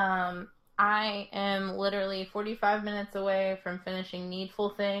 I am literally 45 minutes away from finishing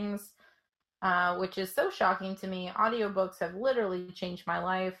Needful Things, which is so shocking to me. Audiobooks have literally changed my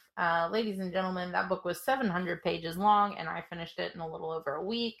life. Ladies and gentlemen, that book was 700 pages long, and I finished it in a little over a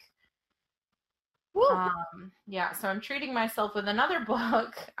week. Yeah, so I'm treating myself with another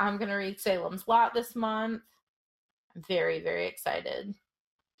book. I'm going to read Salem's Lot this month. I'm very, very excited.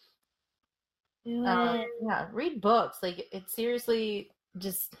 Yeah, read books. Like, it's seriously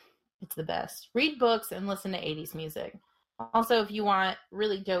just, it's the best. Read books and listen to 80s music. Also, if you want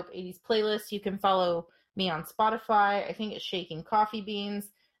really dope 80s playlists, you can follow me on Spotify. I think it's Shaking Coffee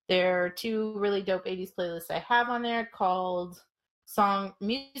Beans. There are 2 really dope 80s playlists I have on there called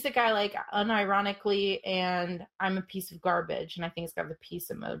Music I Like Unironically and I'm a Piece of Garbage. And I think it's got the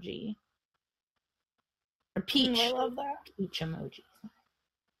peace emoji. Or peach. I love that. Peach emoji.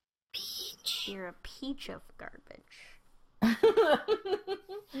 Peach. You're a peach of garbage.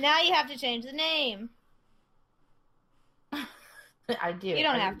 Now you have to change the name. I do. You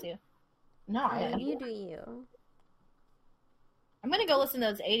don't have to. No, I You do you. I'm gonna go listen to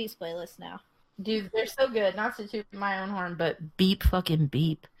those 80s playlists now. Dude, they're so good. Not to toot my own horn, but beep fucking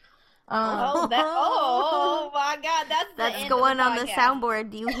beep. Oh my god, that's going on the soundboard.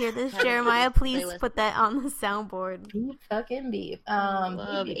 Do you hear this, Jeremiah? Please put that on the soundboard. Beep fucking beep. I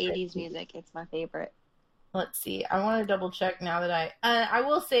love 80s music. It's my favorite. Let's see. I want to double check now that I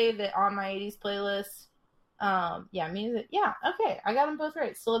will say that on my 80s playlist, music. Yeah, okay. I got them both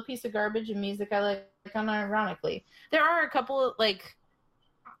right. Still a Piece of Garbage and Music I Like Unironically. There are a couple of,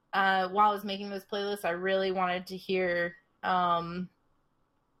 while I was making those playlists, I really wanted to hear an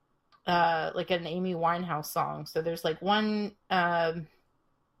Amy Winehouse song. So there's one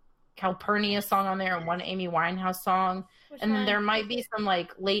Calpurnia song on there and one Amy Winehouse song. Then there might be some late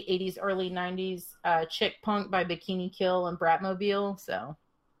 80s, early 90s chick punk by Bikini Kill and Bratmobile. So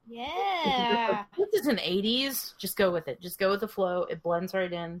yeah, this is an 80s. Just go with it. Just go with the flow. It blends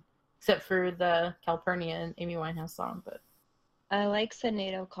right in, except for the Calpurnia and Amy Winehouse song. But I like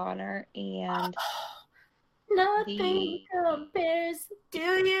Sinead O'Connor and nothing compares to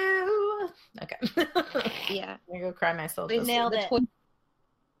you. Okay. Yeah, I'm gonna go cry myself. We nailed it.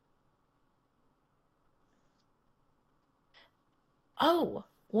 Oh,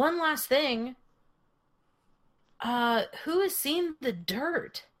 one last thing. Who has seen The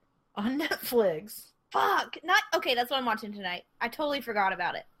Dirt on Netflix? Fuck. That's what I'm watching tonight. I totally forgot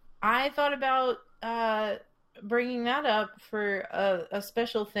about it. I thought about bringing that up for a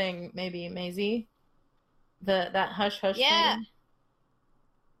special thing, maybe, Maisie. That hush hush thing.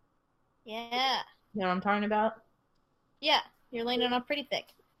 Yeah. You know what I'm talking about? Yeah. You're laying it on pretty thick.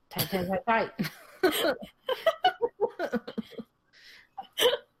 Tight.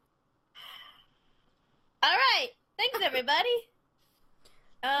 All right. Thanks, everybody.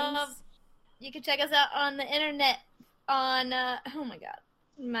 Thanks. You can check us out on the internet on, oh my god,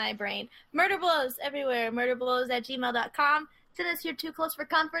 my brain. Murder Blows everywhere. Murderblows@gmail.com. Send us your Too Close for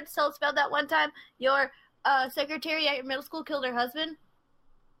Comfort. Tell us about that one time your secretary at your middle school killed her husband.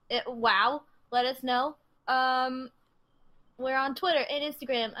 Wow. Let us know. We're on Twitter and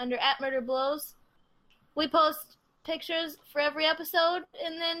Instagram under @MurderBlows. We post pictures for every episode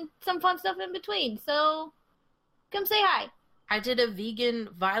and then some fun stuff in between. So come say hi. I did a vegan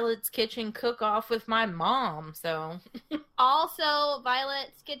Violet's Kitchen cook-off with my mom, so. Also,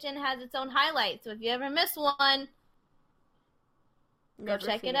 Violet's Kitchen has its own highlights, so if you ever miss one, go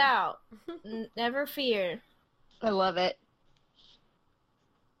check it out. Never fear. I love it.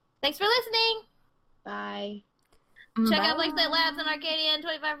 Thanks for listening. Bye. Check out Lakeside Labs and Arcadia and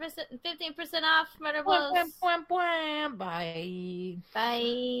 25% and 15% off Murder Blows. Bye.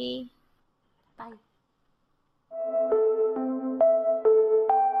 Bye. Bye.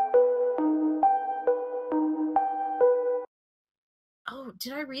 Oh,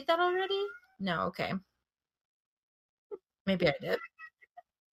 did I read that already? No, okay. Maybe I did.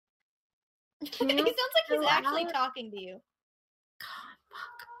 He sounds like he's actually talking to you. God,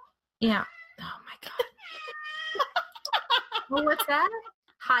 fuck. Yeah. Oh my god. Well, what's that?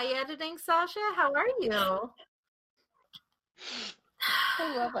 Hi, editing, Sasha. How are you?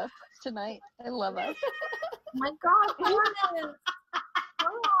 I love us tonight. I love us. Oh my God, Florence.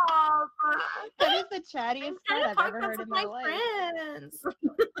 Stop. That is the chattiest I'm word I've trying ever to heard in podcast my with life. friends.